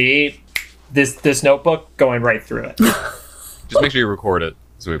TV, this notebook going right through it. Just make sure you record it.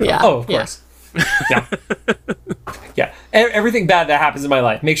 So we Oh, of course. Yeah. Yeah. Everything bad that happens in my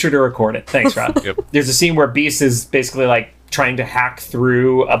life, make sure to record it. Thanks, Rod. Yep. There's a scene where Beast is basically like trying to hack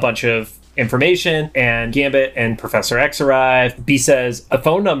through a bunch of information, and Gambit and Professor X arrive. Beast says a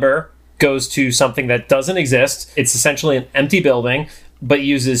phone number goes to something that doesn't exist. It's essentially an empty building, but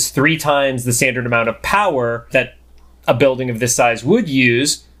uses 3 times the standard amount of power that a building of this size would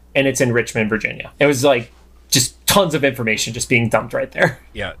use, and it's in Richmond, Virginia. It was like just tons of information just being dumped right there.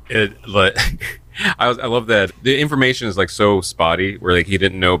 Yeah, I love that the information is like so spotty, where like he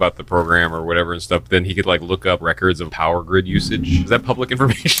didn't know about the program or whatever and stuff. Then he could like look up records of power grid usage. Is that public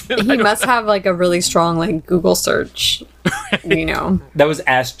information? He must have like a really strong like Google search, you know. That was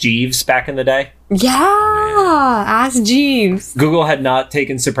Ask Jeeves back in the day. Yeah, ask Jeeves. Google had not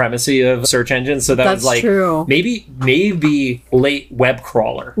taken supremacy of search engines, so that's was like true. maybe late web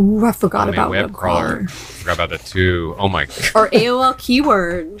crawler. Ooh, I forgot about web crawler. Forgot about that too. Oh my! Or AOL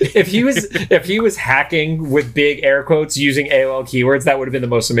keyword. If he was hacking with big air quotes using AOL keywords, that would have been the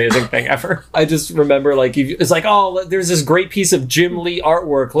most amazing thing ever. I just remember like it's like, oh, there's this great piece of Jim Lee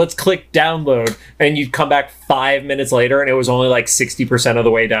artwork. Let's click download, and you'd come back 5 minutes later, and it was only like 60% of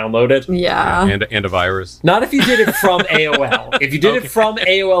the way downloaded. Yeah. And a virus. Not if you did it from AOL. If you did it from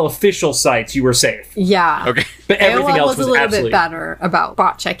AOL official sites, you were safe. Yeah. Okay. But everything AOL else was a little bit better about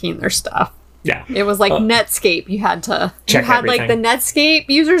bot checking their stuff. Yeah. It was like Netscape. You had to check you had everything. like the Netscape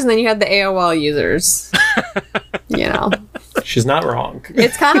users, and then you had the AOL users. You know. She's not wrong.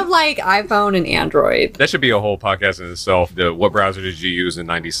 It's kind of like iPhone and Android. That should be a whole podcast in itself. What browser did you use in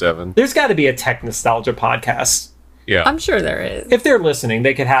 '97? There's got to be a tech nostalgia podcast. Yeah. I'm sure there is. If they're listening,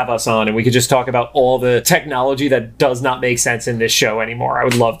 they could have us on and we could just talk about all the technology that does not make sense in this show anymore. I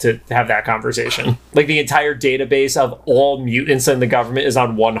would love to have that conversation. Like the entire database of all mutants in the government is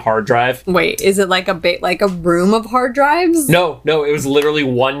on one hard drive. Wait, is it like a room of hard drives? No, it was literally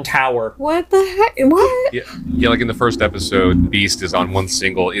one tower. What the heck? What? Yeah, like in the first episode, Beast is on one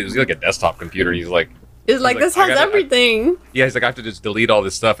single. It was like a desktop computer, and he's like, It's like this has everything. yeah, he's like, I have to just delete all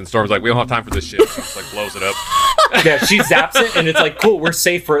this stuff. And Storm's like, we don't have time for this shit. She just like blows it up. Yeah, she zaps it and it's like, cool, we're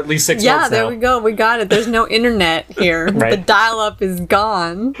safe for at least 6 months Yeah, now. there we go. We got it. There's no internet here. Right. The dial-up is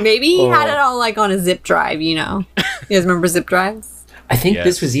gone. Maybe he had it all like on a zip drive, you know. You guys remember zip drives? I think Yes.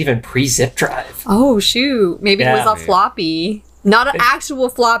 this was even pre-zip drive. Oh, shoot. Maybe it was Yeah. a floppy. Not an actual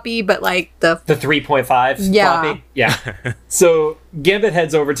floppy, but like the 3.5 Yeah. floppy. Yeah. So Gambit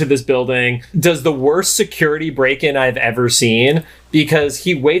heads over to this building, does the worst security break-in I've ever seen, because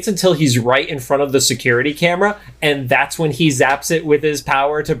he waits until he's right in front of the security camera, and that's when he zaps it with his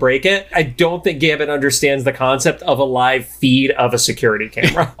power to break it. I don't think Gambit understands the concept of a live feed of a security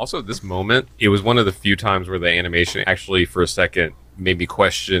camera. Also, this moment, it was one of the few times where the animation actually, for a second, made me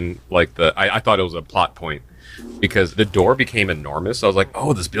question, like, I thought it was a plot point. Because the door became enormous. I was like,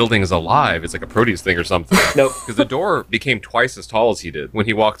 oh, this building is alive. It's like a Proteus thing or something. Nope. Because the door became twice as tall as he did when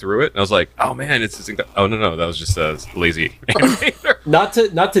he walked through it. And I was like, oh, man, oh, no, that was just a lazy animator. Not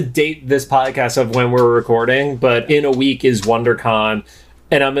to date this podcast of when we're recording, but in a week is WonderCon.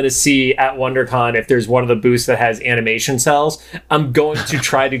 And I'm going to see at WonderCon if there's one of the booths that has animation cells. I'm going to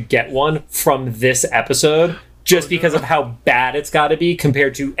try to get one from this episode just because of how bad it's got to be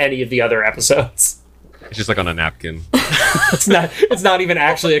compared to any of the other episodes. It's just like on a napkin. It's not even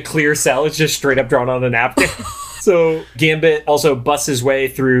actually a clear cell. It's just straight up drawn on a napkin. So Gambit also busts his way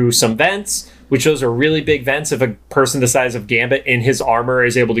through some vents, which those are really big vents if a person the size of Gambit in his armor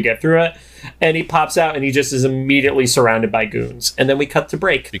is able to get through it. And he pops out and he just is immediately surrounded by goons. And then we cut to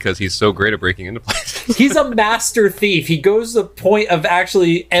break. Because he's so great at breaking into places. He's a master thief. He goes to the point of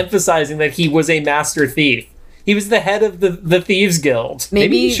actually emphasizing that he was a master thief. He was the head of the Thieves Guild.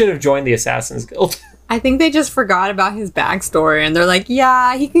 Maybe he should have joined the Assassin's Guild. I think they just forgot about his backstory and they're like,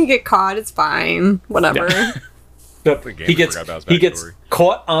 yeah, he can get caught. It's fine. Whatever. Yeah. Nope. Gambit He gets forgot about his he gets backstory.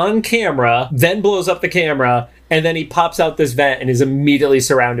 caught on camera, then blows up the camera, and then he pops out this vent and is immediately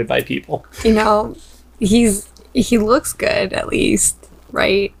surrounded by people. You know, he looks good at least,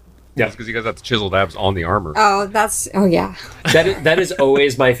 right? Yeah, That's because you guys got the chiseled abs on the armor. Oh yeah. that is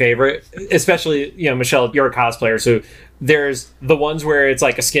always my favorite, especially, Michelle, you're a cosplayer, so there's the ones where it's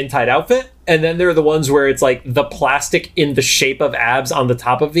like a skin tight outfit, and then there are the ones where it's like the plastic in the shape of abs on the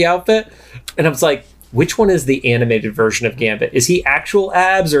top of the outfit, and I was like, which one is the animated version of Gambit? Is he actual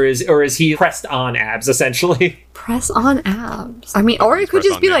abs, or is he pressed on abs essentially? Press on abs. I mean, or it could press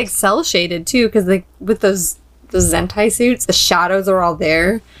just on be nails. like cell shaded too, because like with those Zentai suits, the shadows are all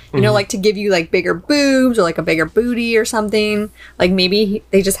there. You know, like to give you like bigger boobs or like a bigger booty or something. Like maybe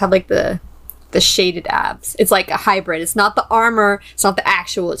they just have like the shaded abs. It's like a hybrid. It's not the armor. It's not the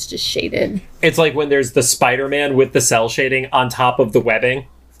actual. It's just shaded. It's like when there's the Spider-Man with the cell shading on top of the webbing.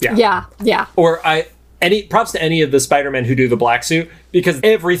 Yeah. Or any props to any of the Spider-Men who do the black suit, because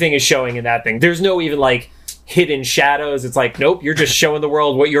everything is showing in that thing. There's no even like hidden shadows. It's like, nope, you're just showing the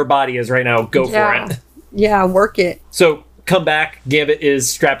world what your body is right now. Go for it. Yeah, work it. So come back. Gambit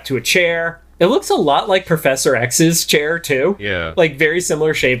is strapped to a chair. It looks a lot like Professor X's chair too. Yeah. Like very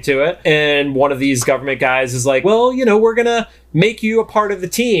similar shape to it. And one of these government guys is like, well, we're going to make you a part of the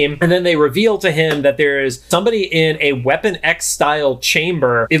team. And then they reveal to him that there is somebody in a Weapon X style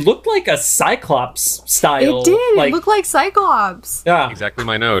chamber. It looked like a Cyclops style. It did. Like, It looked like Cyclops. yeah. Exactly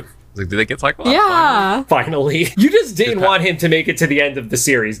my note. I was like, did they get Cyclops? Yeah. Finally. You just didn't want him to make it to the end of the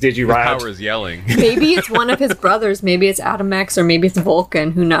series, did you, Finally? Ryan? Power is yelling. Maybe it's one of his brothers. Maybe it's Adam X or maybe it's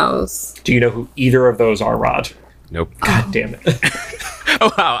Vulcan. Who knows? Do you know who either of those are, Rod? Nope. God damn it.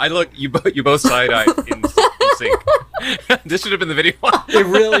 Oh wow! I look. You both side-eye in sync. This should have been the video. It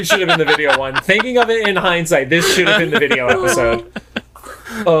really should have been the video one. Thinking of it in hindsight, this should have been the video episode.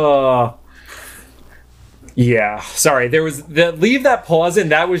 Yeah, sorry. There was leave that pause in.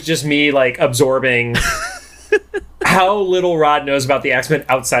 That was just me like absorbing how little Rod knows about the X-Men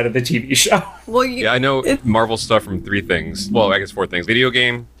outside of the TV show. Well, Yeah, I know Marvel stuff from 3 things. Well, I guess 4 things: video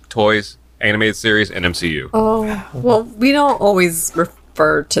game, toys, animated series, and MCU. Oh, well, we don't always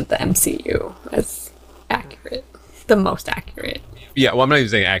refer to the MCU as accurate. The most accurate. Yeah, well, I'm not even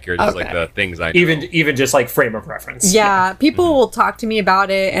saying accurate. Just like Okay. the things I know. Even just like frame of reference. Yeah, people will talk to me about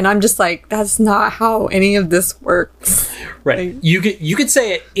it, and I'm just like, that's not how any of this works. Right. You could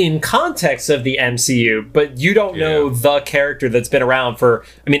say it in context of the MCU, but you don't know the character that's been around for.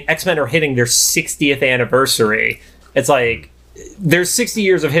 I mean, X-Men are hitting their 60th anniversary. It's like there's 60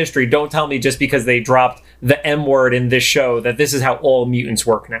 years of history. Don't tell me just because they dropped the M word in this show that this is how all mutants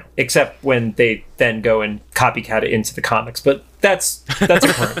work now. Except when they then go and copycat it into the comics. But that's a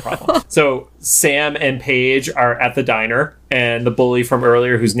current problem. So Sam and Paige are at the diner, and the bully from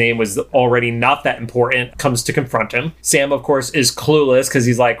earlier, whose name was already not that important, comes to confront him. Sam, of course, is clueless because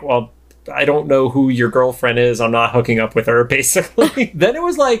he's like, well, I don't know who your girlfriend is. I'm not hooking up with her, basically. Then it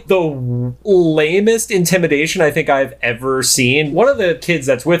was like the lamest intimidation I think I've ever seen. One of the kids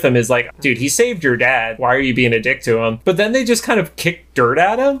that's with him is like, dude, he saved your dad. Why are you being a dick to him? But then they just kind of kicked dirt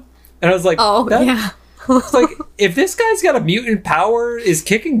at him. And I was like, Oh, yeah. It's like, if this guy's got a mutant power, is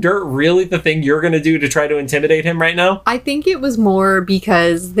kicking dirt really the thing you're going to do to try to intimidate him right now? I think it was more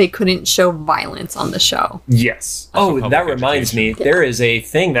because they couldn't show violence on the show. Yes. Oh, public that reminds me. education. There is a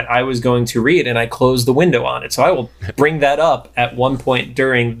thing that I was going to read, and I closed the window on it. So I will bring that up at one point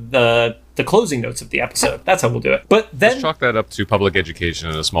during the closing notes of the episode. That's how we'll do it. But then, Just chalk that up to public education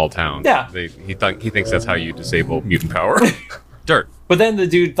in a small town. Yeah. He thinks that's how you disable mutant power. Dirt. but then the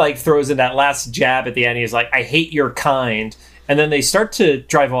dude like throws in that last jab at the end. He's like, "I hate your kind." And then they start to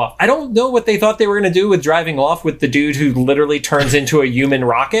drive off. I don't know what they thought they were going to do with driving off with the dude who literally turns into a human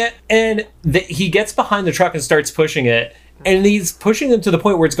rocket. And he gets behind the truck and starts pushing it. And he's pushing them to the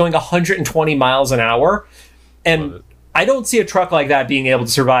point where it's going 120 miles an hour. And I don't see a truck like that being able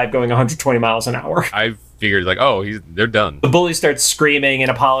to survive going 120 miles an hour. I figured like, oh, they're done. The bully starts screaming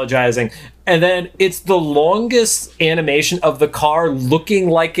and apologizing. And then it's the longest animation of the car looking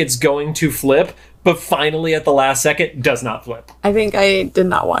like it's going to flip, but finally at the last second does not flip. I think I did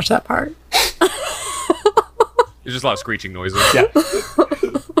not watch that part. There's just a lot of screeching noises. Yeah.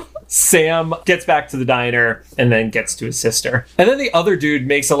 Sam gets back to the diner and then gets to his sister. And then the other dude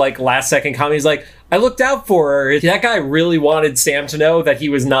makes a like last second comment. He's like, I looked out for her. That guy really wanted Sam to know that he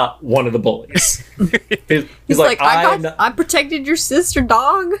was not one of the bullies. He's like, I protected your sister,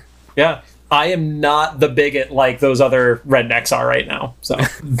 dog. Yeah, I am not the bigot like those other rednecks are right now. So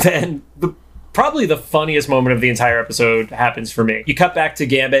then Probably the funniest moment of the entire episode happens for me. You cut back to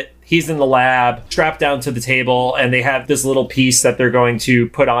Gambit. He's in the lab, strapped down to the table, and they have this little piece that they're going to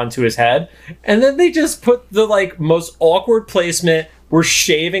put onto his head. And then they just put the most awkward placement. We're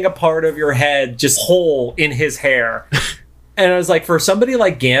shaving a part of your head just whole in his hair. And I was like, for somebody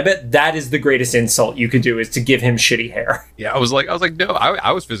like Gambit, that is the greatest insult you could do, is to give him shitty hair. Yeah, I was like, no,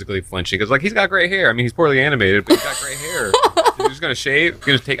 I was physically flinching because he's got gray hair. I mean, he's poorly animated, but he's got gray hair. He's just gonna shave.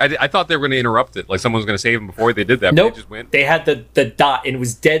 Gonna take. I thought they were gonna interrupt it, like someone was gonna save him before they did that. Nope. But they just went. They had the dot, and it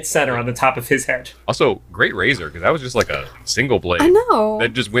was dead center on the top of his head. Also, great razor, because that was just a single blade. I know.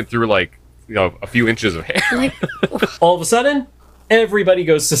 That just went through a few inches of hair. All of a sudden, everybody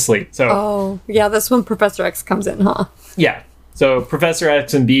goes to sleep. So, Oh, yeah, that's when Professor X comes in, huh? yeah. So Professor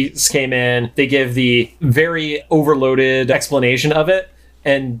X and Beast came in. They give the very overloaded explanation of it.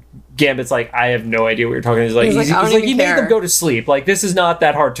 And Gambit's like, I have no idea what you're talking about. He's like, he made them go to sleep. This is not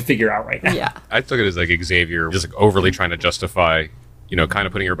that hard to figure out right now. Yeah. I took it as Xavier just overly trying to justify, kind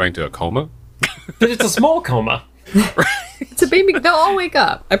of putting everybody into a coma. But it's a small coma. It's a baby. They'll all wake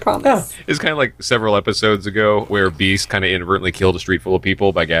up. I promise. It's kind of like several episodes ago where Beast kind of inadvertently killed a street full of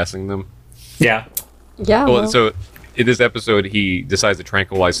people by gassing them. Yeah. Yeah. Well, so in this episode, he decides to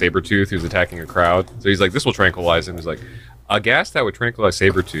tranquilize Sabretooth, who's attacking a crowd. So he's like, this will tranquilize him. He's like, a gas that would tranquilize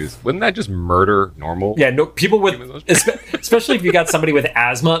Sabretooth, wouldn't that just murder normal? Yeah, no, people with, especially if you got somebody with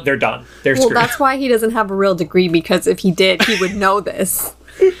asthma, they're done. They're screwed. Well, that's why he doesn't have a real degree, because if he did, he would know this.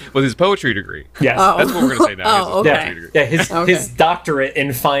 With his poetry degree. Yes. Oh. That's what we're going to say now. Oh, okay. Poetry degree. Yeah, his doctorate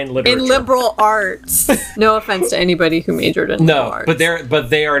in fine literature. In liberal arts. No offense to anybody who majored in liberal arts. but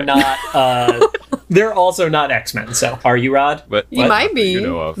they are not. They're also not X-Men. So are you, Rod? But You might be. you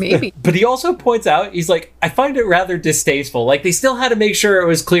know of. Maybe. But he also points out, he's like, I find it rather distasteful. They still had to make sure it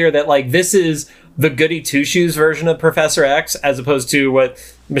was clear that this is the goody two shoes version of Professor X, as opposed to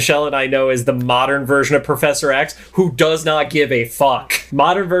what Michelle and I know is the modern version of Professor X, who does not give a fuck.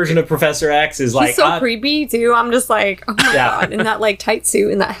 Modern version of Professor X is He's so creepy too. I'm just like, oh my god, in that tight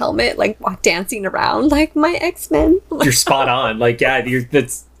suit and that helmet, dancing around like my X-Men. You're spot on.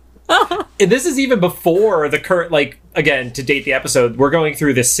 That's. And this is even before the current, again, to date the episode, we're going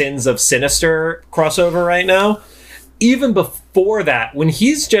through the Sins of Sinister crossover right now. Even before that, when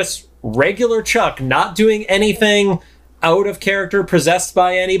he's just regular Chuck, not doing anything out of character, possessed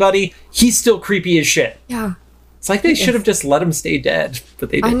by anybody, he's still creepy as shit. Yeah. It's like they should have just let him stay dead, but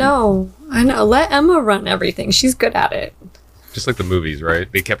they didn't. I know. Let Emma run everything. She's good at it. Just like the movies, right?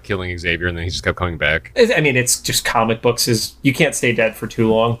 They kept killing Xavier and then he just kept coming back. I mean, it's just comic books. You can't stay dead for too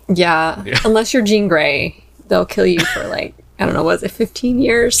long. Yeah. Unless you're Jean Grey, they'll kill you for I don't know, was it 15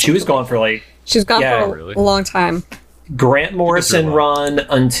 years? She was gone for She was gone for really? a long time. Grant Morrison run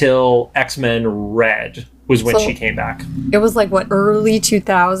until X-Men Red was when she came back. It was early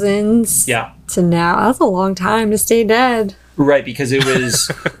 2000s? Yeah. To now. That's a long time to stay dead. Right, because it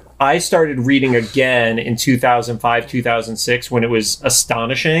was... I started reading again in 2005, 2006 when it was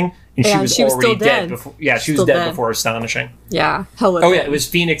Astonishing, and she was already still dead before. Yeah, she was dead before Astonishing. Yeah. Oh yeah, it was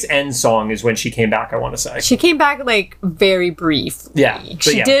Phoenix End Song is when she came back, I want to say. She came back very brief. Yeah.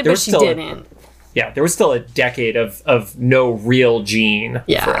 She did, but she didn't. Yeah, there was still a decade of no real Jean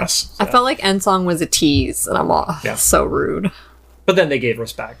for us. So. I felt like End Song was a tease, and I'm all so rude. But then they gave her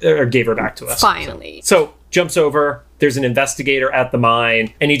back to us. Finally. So jumps over. There's an investigator at the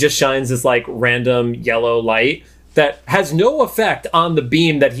mine, and he just shines this random yellow light that has no effect on the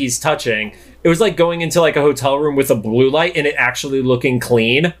beam that he's touching. It was like going into a hotel room with a blue light and it actually looking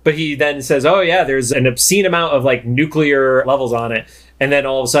clean. But he then says, oh yeah, there's an obscene amount of nuclear levels on it. And then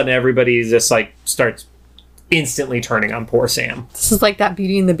all of a sudden everybody just starts instantly turning on poor Sam. This is that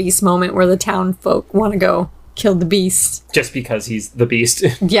Beauty and the Beast moment where the town folk want to go kill the beast. Just because he's the beast.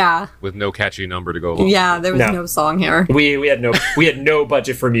 Yeah. With no catchy number to go along. Yeah, there was no song here. We had no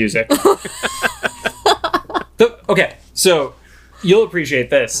budget for music. Okay, so you'll appreciate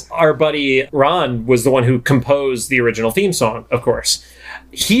this. Our buddy Ron was the one who composed the original theme song, of course.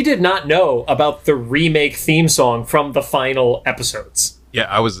 He did not know about the remake theme song from the final episodes. Yeah,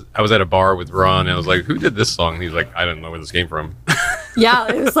 I was at a bar with Ron and I was like, who did this song? And he's like, I don't know where this came from. Yeah,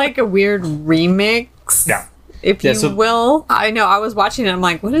 it was a weird remix. Yeah. If you will. I know, I was watching it, I'm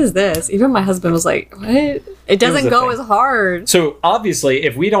like, what is this? Even my husband was like, what? It doesn't go as hard. So obviously,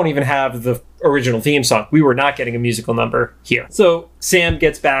 if we don't even have the original theme song, we were not getting a musical number here. So Sam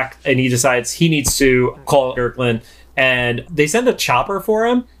gets back and he decides he needs to call Kirkland, and they send a chopper for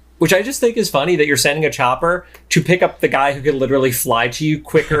him, which I just think is funny that you're sending a chopper to pick up the guy who could literally fly to you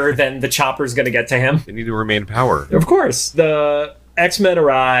quicker than the chopper's going to get to him. They need to remain in power. Of course. The X-Men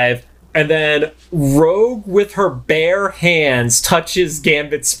arrive, and then Rogue with her bare hands touches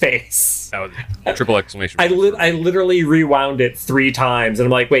Gambit's face. That was triple exclamation. I literally rewound it 3 times, and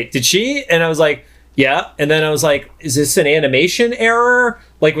I'm like, wait, did she? And I was like, yeah. And then I was like, is this an animation error?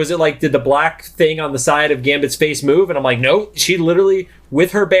 Like, was it like, did the black thing on the side of Gambit's face move? And I'm like, no, she literally,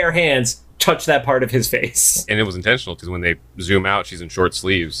 with her bare hands, touched that part of his face. And it was intentional, because when they zoom out, she's in short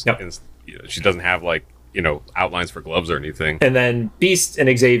sleeves. Yep. And she doesn't have, like, outlines for gloves or anything. And then Beast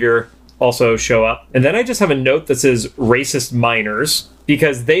and Xavier also show up. And then I just have a note that says racist minors,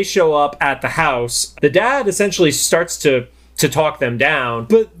 because they show up at the house. The dad essentially starts to talk them down,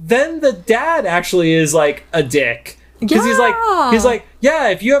 but then the dad actually is like a dick. Because he's like, yeah,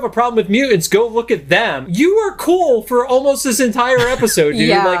 if you have a problem with mutants, go look at them. You were cool for almost this entire episode, dude.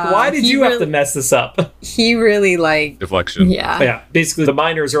 Yeah, like, why did you have to mess this up? He really deflection. Yeah. Yeah. Basically, the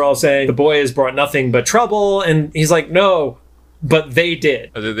miners are all saying the boy has brought nothing but trouble, and he's like, no, but they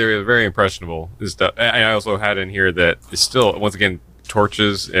did. They're very impressionable. This stuff. I also had in here that it's still, once again,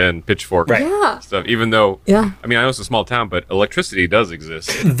 torches and pitchforks stuff, even though I know it's a small town, but electricity does exist.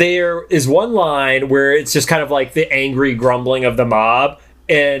 There is one line where it's just kind of like the angry grumbling of the mob,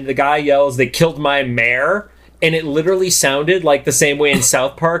 and the guy yells, "They killed my mayor," and it literally sounded like the same way in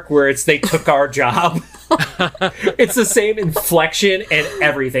South Park where it's "they took our job." It's the same inflection and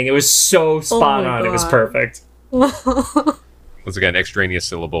everything. It was so spot on. God. It was perfect. Once again, extraneous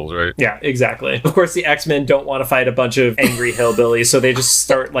syllables, right? Yeah, exactly. Of course, the X-Men don't want to fight a bunch of angry hillbillies, so they just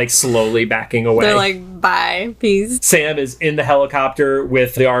start like slowly backing away. They're like, bye, peace. Sam is in the helicopter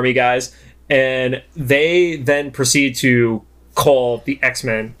with the army guys, and they then proceed to call the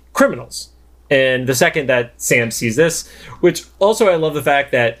X-Men criminals. And the second that Sam sees this, which also I love the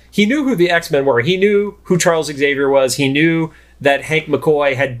fact that he knew who the X-Men were. He knew who Charles Xavier was. He knew that Hank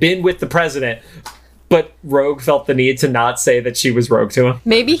McCoy had been with the president. But Rogue felt the need to not say that she was Rogue to him.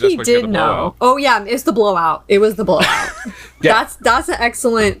 Maybe he did know. Oh yeah, it's the blowout. It was the blowout. Yeah. That's an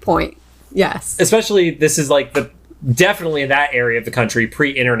excellent point. Yes. Especially this is like definitely in that area of the country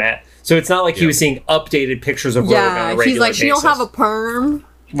pre-internet. So it's not like he was seeing updated pictures of Rogue on a regular basis. He's like, she don't have a perm.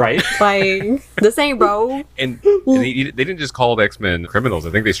 Right? Like, this ain't Rogue. And they didn't just call the X-Men criminals. I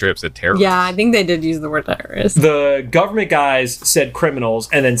think they straight up said terrorists. Yeah, I think they did use the word terrorist. The government guys said criminals,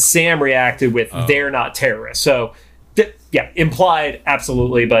 and then Sam reacted with, they're not terrorists. So, implied,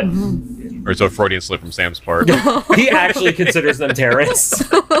 absolutely, but... Mm-hmm. Or it's a Freudian slip from Sam's part. He actually considers them terrorists.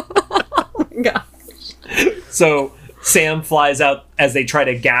 Oh my gosh. So... Sam flies out as they try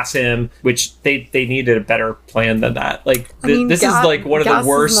to gas him, which they needed a better plan than that. Like, this is like one of the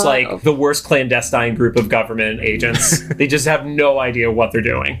worst, the worst clandestine group of government agents. They just have no idea what they're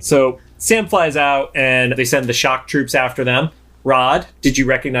doing. So Sam flies out and they send the shock troops after them. Rod, did you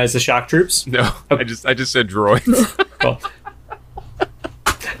recognize the shock troops? No, okay. I just said droids. Well,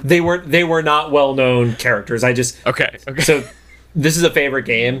 they were not well-known characters. Okay. So this is a favorite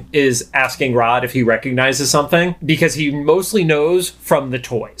game, is asking Rod if he recognizes something, because he mostly knows from the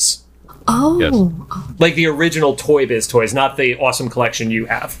toys. Oh. Yes. Like the original Toy Biz toys, not the awesome collection you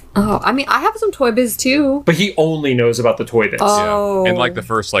have. Oh, I mean, I have some Toy Biz too. But he only knows about the Toy Biz. Oh. Yeah. And like the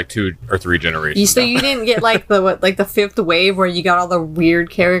first 2 or 3 generations. So you didn't get like the fifth wave where you got all the weird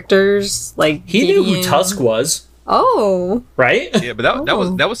characters? Like He knew who Tusk was. Oh. Right? Yeah, but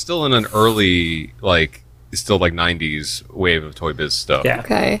that was still in an early, still 90s wave of Toy Biz stuff. Yeah.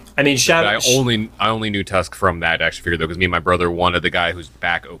 Okay. I mean, I only knew Tusk from that action figure though, because me and my brother wanted the guy whose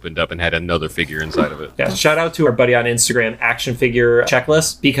back opened up and had another figure inside of it. Yeah. Shout out to our buddy on Instagram, Action Figure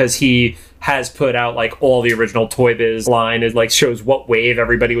Checklist, because he has put out all the original Toy Biz line. It shows what wave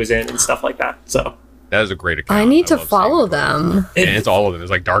everybody was in and stuff like that. So that is a great account. I need to love follow seeing it. them. And it's all of them. It's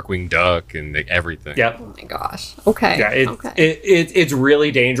like Darkwing Duck and everything. Yep. Oh my gosh. Okay. Yeah, it's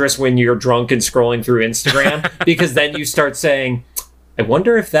really dangerous when you're drunk and scrolling through Instagram, because then you start saying, I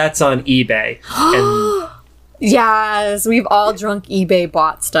wonder if that's on eBay. And Yes, we've all drunk eBay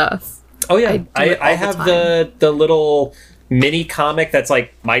bought stuff. oh yeah, I I have the little mini comic that's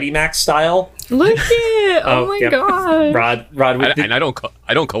like Mighty Max style. Look it! Oh my yep. god! Rod, And I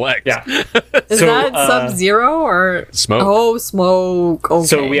don't collect. yeah. Is that Sub-Zero or Smoke? Oh, Smoke. Okay.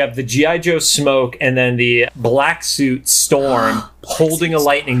 So we have the G.I. Joe Smoke, and then the black suit Storm holding a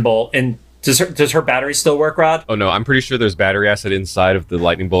lightning bolt. And does her battery still work, Rod? Oh no, I'm pretty sure there's battery acid inside of the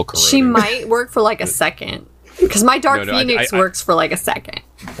lightning bolt corroder. She might work for a second. Because my Dark Phoenix works for a second.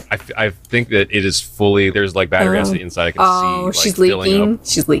 I think that it is fully, there's battery acid inside. I can see she's filling leaking. up.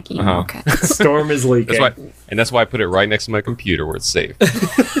 She's leaking. Uh-huh. Okay. Storm is leaking. That's why I put it right next to my computer where it's safe.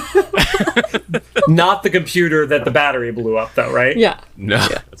 Not the computer that the battery blew up, though, right? No,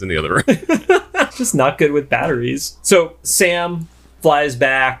 that's in the other room. Just not good with batteries. So Sam flies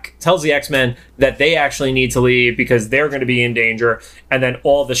back, tells the X-Men that they actually need to leave because they're going to be in danger. And then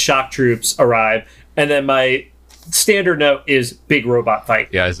all the shock troops arrive. And then my standard note is big robot fight.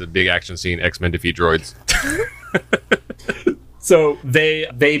 Yeah, it's a big action scene. X-Men defeat droids. So they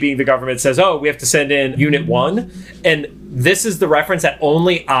being the government says, oh, we have to send in Unit 1. And this is the reference that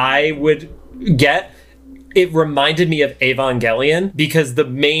only I would get. It reminded me of Evangelion because the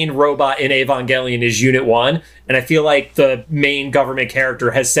main robot in Evangelion is Unit 1. And I feel like the main government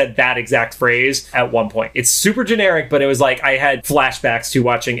character has said that exact phrase at one point. It's super generic, but it was like I had flashbacks to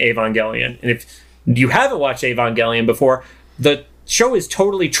watching Evangelion. And if you haven't watched Evangelion before, the show is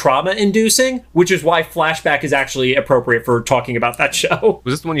totally trauma-inducing, which is why flashback is actually appropriate for talking about that show.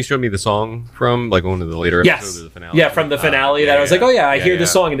 Was this the one you showed me the song from? Like one of the later episodes of the finale? Yeah, from the finale I was like, oh yeah, I hear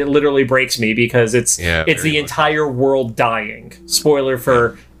this song and it literally breaks me because it's the entire world dying. Spoiler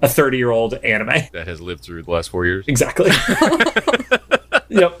for a 30-year-old anime. That has lived through the last 4 years. Exactly.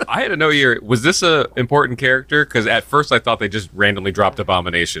 Yep. I had to know here, was this a important character? Because at first I thought they just randomly dropped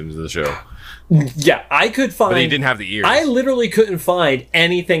Abomination into the show. Yeah, I could find... But he didn't have the ears. I literally couldn't find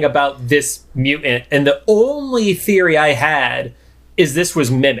anything about this mutant, and the only theory I had is this was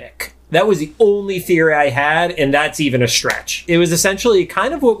Mimic. That was the only theory I had, and that's even a stretch. It was essentially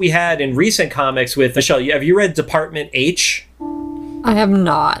kind of what we had in recent comics with... Michelle, have you read Department H? I have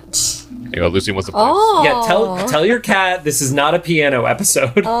not. Hey, Lucy wants to play. Oh. Yeah, tell your cat this is not a piano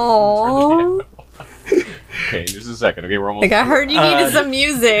episode. Oh. Okay, just a second. Okay, we're almost... Like, I heard you needed some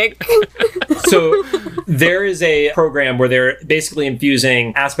music. So there is a program where they're basically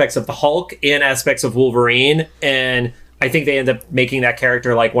infusing aspects of the Hulk and aspects of Wolverine, and I think they end up making that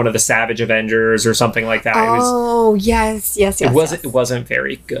character like one of the Savage Avengers or something like that. Yes. It wasn't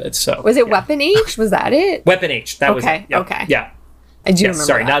very good. So was it Weapon H? Was that it? Weapon H. That was it. Yep. Okay. Yeah. I do remember.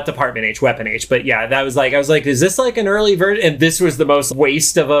 Sorry, that. not Department H, Weapon H. But yeah, that was like, I was like, is this like an early version? And this was the most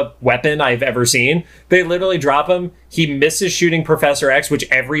waste of a weapon I've ever seen. They literally drop him. He misses shooting Professor X, which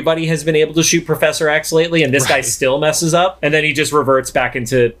everybody has been able to shoot Professor X lately. And this guy still messes up. And then he just reverts back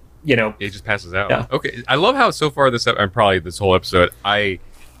into, He just passes out. Yeah. Okay. I love how so far and probably this whole episode, I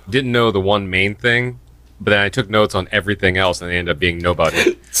didn't know the one main thing, but then I took notes on everything else and they ended up being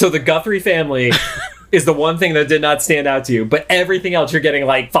nobody. So the Guthrie family... is the one thing that did not stand out to you, but everything else you're getting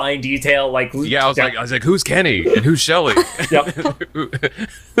like fine detail, like I was like, who's Kenny and who's Shelley?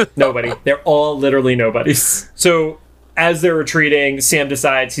 Nobody. They're all literally nobodies. So as they're retreating, Sam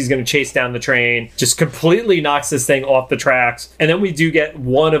decides he's going to chase down the train, just completely knocks this thing off the tracks, and then we do get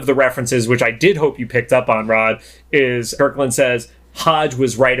one of the references, which I did hope you picked up on, Rod. Is Kirkland says Hodge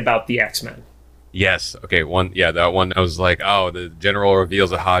was right about the X-Men. Yes. Okay. That one. I was like, oh, the general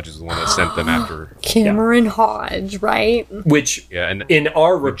reveals that Hodge is the one that sent them after Cameron Hodge, right? Which, in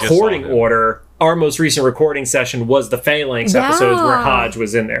our recording order, our most recent recording session was the Phalanx episodes where Hodge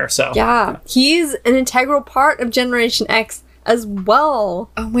was in there. So yeah, he's an integral part of Generation X as well.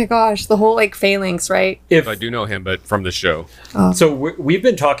 Oh my gosh, the whole like Phalanx, right? If I do know him, but from the show. So we've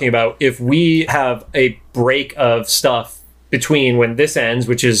been talking about if we have a break of stuff between when this ends,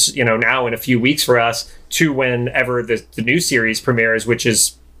 which is, now in a few weeks for us, to whenever the new series premieres, which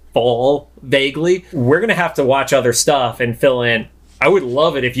is fall, vaguely, we're going to have to watch other stuff and fill in. I would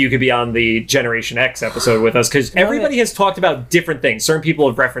love it if you could be on the Generation X episode with us, because everybody has talked about different things. Certain people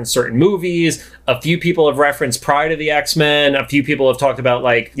have referenced certain movies. A few people have referenced prior to the X-Men. A few people have talked about,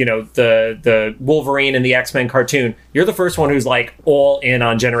 like, the Wolverine and the X-Men cartoon. You're the first one who's, like, all in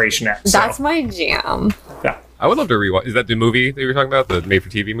on Generation X. That's my jam. Yeah. I would love to rewatch. Is that the movie that you were talking about, the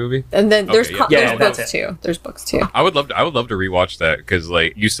made-for-TV movie? And then there's books too. There's books too. I would love to rewatch that because,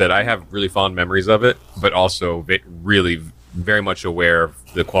 like you said, I have really fond memories of it, but also really very much aware of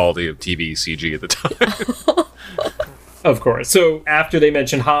the quality of TV CG at the time. Of course. So after they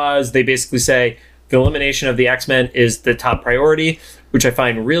mention Haas, they basically say the elimination of the X-Men is the top priority, which I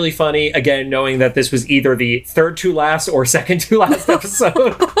find really funny. Again, knowing that this was either the third to last or second to last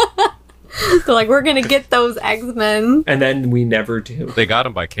episode. So, like, we're going to get those X-Men. And then we never do. They got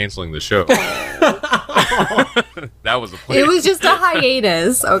them by canceling the show. That was the plan. It was just a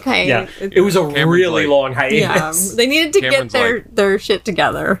hiatus, okay? Yeah, it was a really long hiatus. Yeah, they needed to get their shit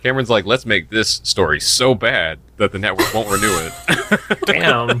together. Cameron's like, let's make this story so bad that the network won't renew it.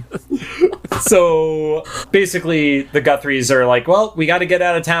 Damn. So basically, the Guthries are like, well, we got to get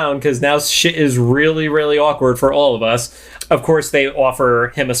out of town because now shit is really, really awkward for all of us. Of course, they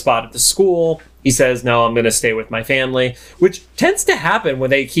offer him a spot at the school. He says, no, I'm going to stay with my family, which tends to happen when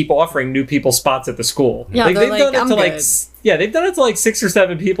they keep offering new people spots at the school. Yeah, they've done it to good. they've done it to like 6 or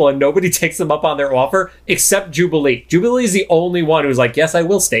 7 people and nobody takes them up on their offer except Jubilee. Jubilee is the only one who's like, yes, I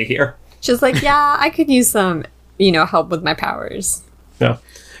will stay here. She's like, yeah, I could use some, help with my powers. No.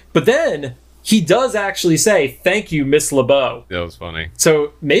 But then he does actually say, "Thank you, Miss LeBeau." That was funny.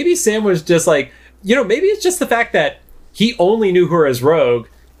 So maybe Sam was just like, maybe it's just the fact that he only knew her as Rogue,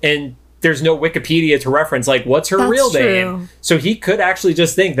 and there's no Wikipedia to reference, like, what's her real name? So he could actually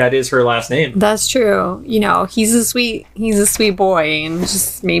just think that is her last name. That's true. He's a sweet boy, and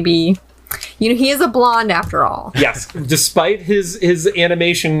just maybe, he is a blonde after all. Yes. Despite his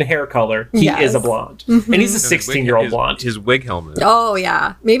animation hair color, he is a blonde. Mm-hmm. And he's a 16-year-old blonde. His wig helmet. Oh,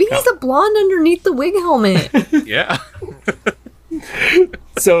 yeah. Maybe he's a blonde underneath the wig helmet. Yeah.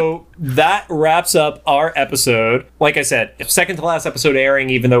 So that wraps up our episode. Like I said, second to last episode airing,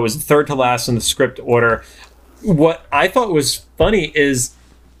 even though it was the third to last in the script order. What I thought was funny is,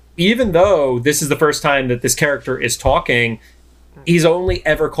 even though this is the first time that this character is talking, he's only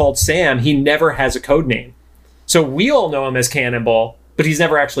ever called Sam. He never has a code name. So we all know him as Cannonball, but he's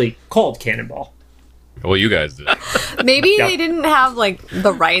never actually called Cannonball. Well, you guys did. Maybe they didn't have, like,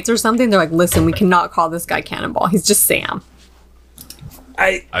 the rights or something. They're like, listen, we cannot call this guy Cannonball. He's just Sam.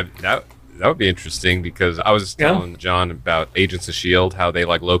 That would be interesting, because I was telling John about Agents of S.H.I.E.L.D., how they,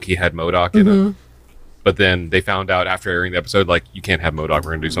 like, low-key had MODOK in it. But then they found out after airing the episode, like, you can't have MODOK,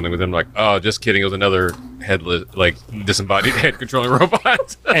 we're going to do something with him. Like, oh, just kidding, it was another headless, like, disembodied head-controlling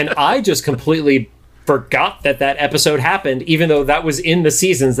robot. And I just completely forgot that episode happened, even though that was in the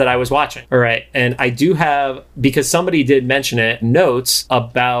seasons that I was watching. All right. And I do have, because somebody did mention it, notes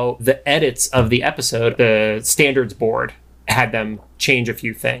about the edits of the episode. The standards board had them change a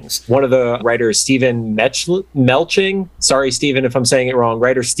few things. One of the writers, Stephen Melching, sorry, Stephen, if I'm saying it wrong,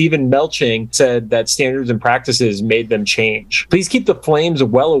 writer Stephen Melching said that standards and practices made them change. Please keep the flames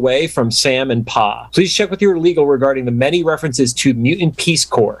well away from Sam and Pa. Please check with your legal regarding the many references to Mutant Peace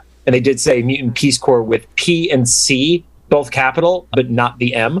Corps. And they did say Mutant Peace Corps with P and C, both capital, but not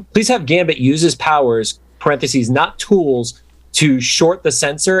the M. Please have Gambit use his powers, parentheses, not tools, to short the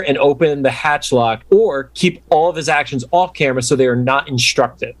sensor and open the hatch lock, or keep all of his actions off camera so they are not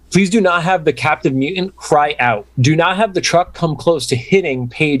instructive. Please do not have the captive mutant cry out. Do not have the truck come close to hitting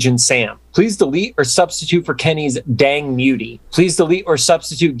Paige and Sam. Please delete or substitute for Kenny's dang mutie. Please delete or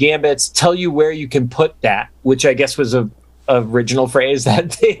substitute Gambit's tell you where you can put that, which I guess was a original phrase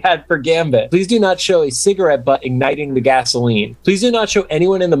that they had for Gambit. Please do not show a cigarette butt igniting the gasoline. Please do not show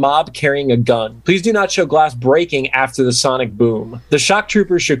anyone in the mob carrying a gun. Please do not show glass breaking after the sonic boom. The shock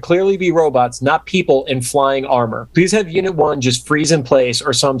troopers should clearly be robots, not people in flying armor. Please have Unit 1 just freeze in place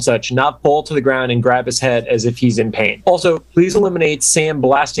or some such, not fall to the ground and grab his head as if he's in pain. Also, please eliminate Sam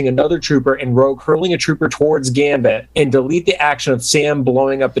blasting another trooper and Rogue hurling a trooper towards Gambit, and delete the action of Sam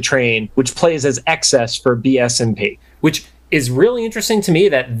blowing up the train, which plays as excess for BS&P. Which is really interesting to me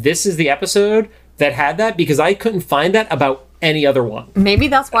that this is the episode that had that, because I couldn't find that about any other one. Maybe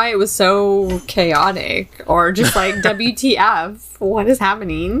that's why it was so chaotic, or just like WTF, what is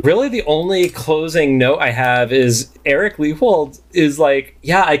happening? Really, the only closing note I have is Eric Leopold is like,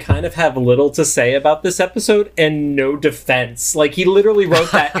 yeah, I kind of have little to say about this episode and no defense. Like, he literally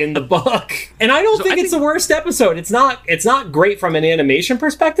wrote that in the book. And I don't think it's the worst episode. It's not great from an animation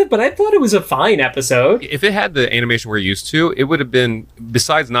perspective, but I thought it was a fine episode. If it had the animation we're used to, it would have been,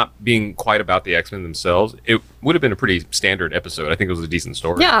 besides not being quite about the X-Men themselves, it would have been a pretty standard episode. I think it was a decent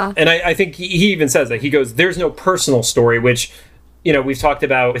story. Yeah. And I think he even says that. He goes, there's no personal story, which, we've talked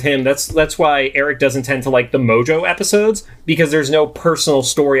about with him. That's why Eric doesn't tend to like the Mojo episodes, because there's no personal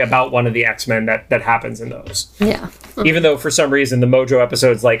story about one of the X-Men that happens in those. Yeah. Even though for some reason the Mojo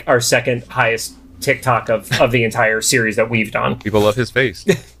episode's like our second highest TikTok of the entire series that we've done. People love his face.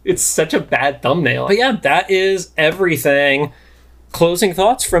 It's such a bad thumbnail. But yeah, that is everything. Closing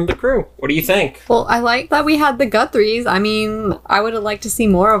thoughts from the crew. What do you think? Well, I like that we had the Guthries. I mean, I would have liked to see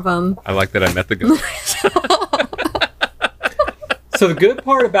more of them. I like that I met the Guthries. So the good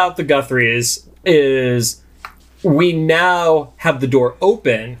part about the Guthries is we now have the door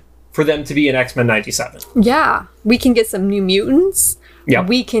open for them to be in X-Men 97. Yeah. We can get some New Mutants. Yep.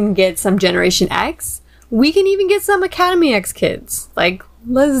 We can get some Generation X. We can even get some Academy X kids. Like,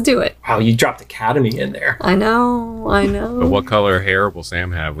 let's do it. Wow, you dropped Academy in there. I know. But what color hair will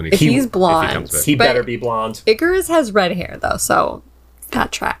Sam have when he's blonde? He better be blonde. Icarus has red hair, though, so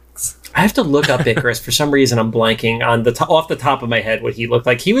that tracks. I have to look up Icarus. For some reason, I'm blanking on off the top of my head what he looked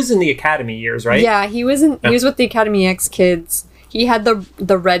like. He was in the Academy years, right? Yeah, he was with the Academy X kids. He had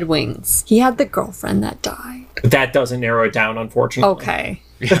the Red Wings. He had the girlfriend that died. That doesn't narrow it down, unfortunately. Okay.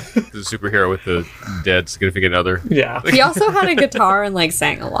 The superhero with the dead significant other. Yeah. He also had a guitar and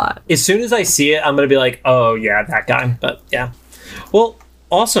sang a lot. As soon as I see it, I'm going to be like, oh, yeah, that guy. But yeah. Well,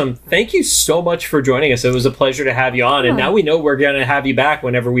 awesome. Thank you so much for joining us. It was a pleasure to have you on. And now we know we're going to have you back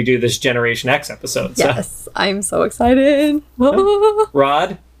whenever we do this Generation X episode. Yes, I'm so excited.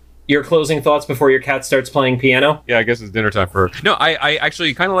 Rod, your closing thoughts before your cat starts playing piano? Yeah, I guess it's dinner time for her. No, I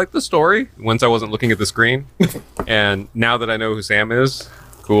actually kind of like the story once I wasn't looking at the screen. And now that I know who Sam is,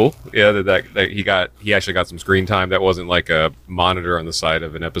 cool. Yeah, that he actually got some screen time. That wasn't like a monitor on the side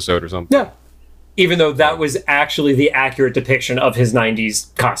of an episode or something. Yeah. Even though that was actually the accurate depiction of his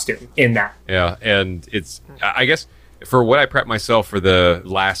 90s costume in that. Yeah, and I guess for what I prepped myself for the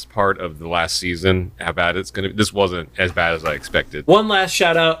last part of the last season, how bad it's going to be, this wasn't as bad as I expected. One last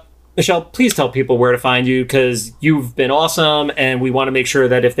shout out. Michelle, please tell people where to find you, because you've been awesome, and we want to make sure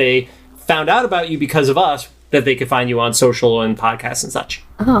that if they found out about you because of us, that they could find you on social and podcasts and such.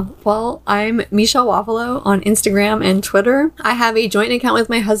 Oh, well, I'm Michelle Wafalo on Instagram and Twitter. I have a joint account with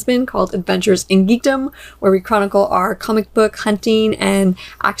my husband called Adventures in Geekdom, where we chronicle our comic book hunting and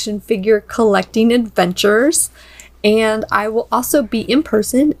action figure collecting adventures. And I will also be in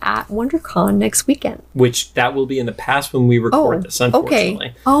person at WonderCon next weekend. Which that will be in the past when we record this, unfortunately.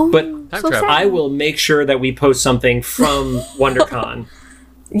 Okay. Oh, but so sad. I will make sure that we post something from WonderCon.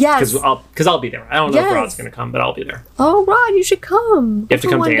 Yes. Because I'll be there. I don't know if Rod's going to come, but I'll be there. Oh, Rod, you should come. You have to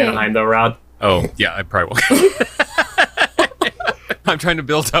come to Anaheim, though, Rod. Oh, yeah, I probably will. I'm trying to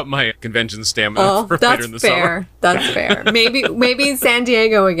build up my convention stamina for later in the summer. That's fair. Maybe San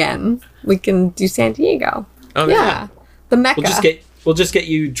Diego again. We can do San Diego. Oh, yeah. The Mecca. We'll just get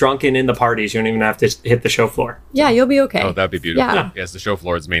you drunk and in the parties. You don't even have to hit the show floor. Yeah, you'll be okay. Oh, that'd be beautiful. Yeah. Yes, the show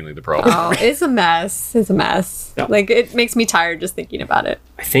floor is mainly the problem. Oh, it's a mess. It's a mess. Yep. Like, it makes me tired just thinking about it.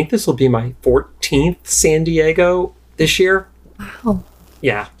 I think this will be my 14th San Diego this year. Wow.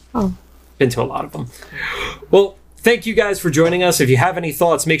 Yeah. Oh. Been to a lot of them. Well, thank you guys for joining us. If you have any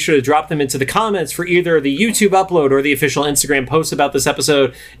thoughts, make sure to drop them into the comments for either the YouTube upload or the official Instagram post about this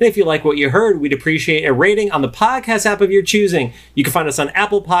episode. And if you like what you heard, we'd appreciate a rating on the podcast app of your choosing. You can find us on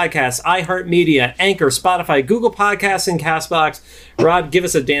Apple Podcasts, iHeartMedia, Anchor, Spotify, Google Podcasts, and CastBox. Rod, give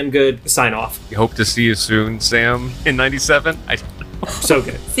us a damn good sign off. Hope to see you soon, Sam, in 97. So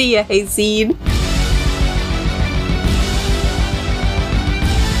good. See ya, Hayseed.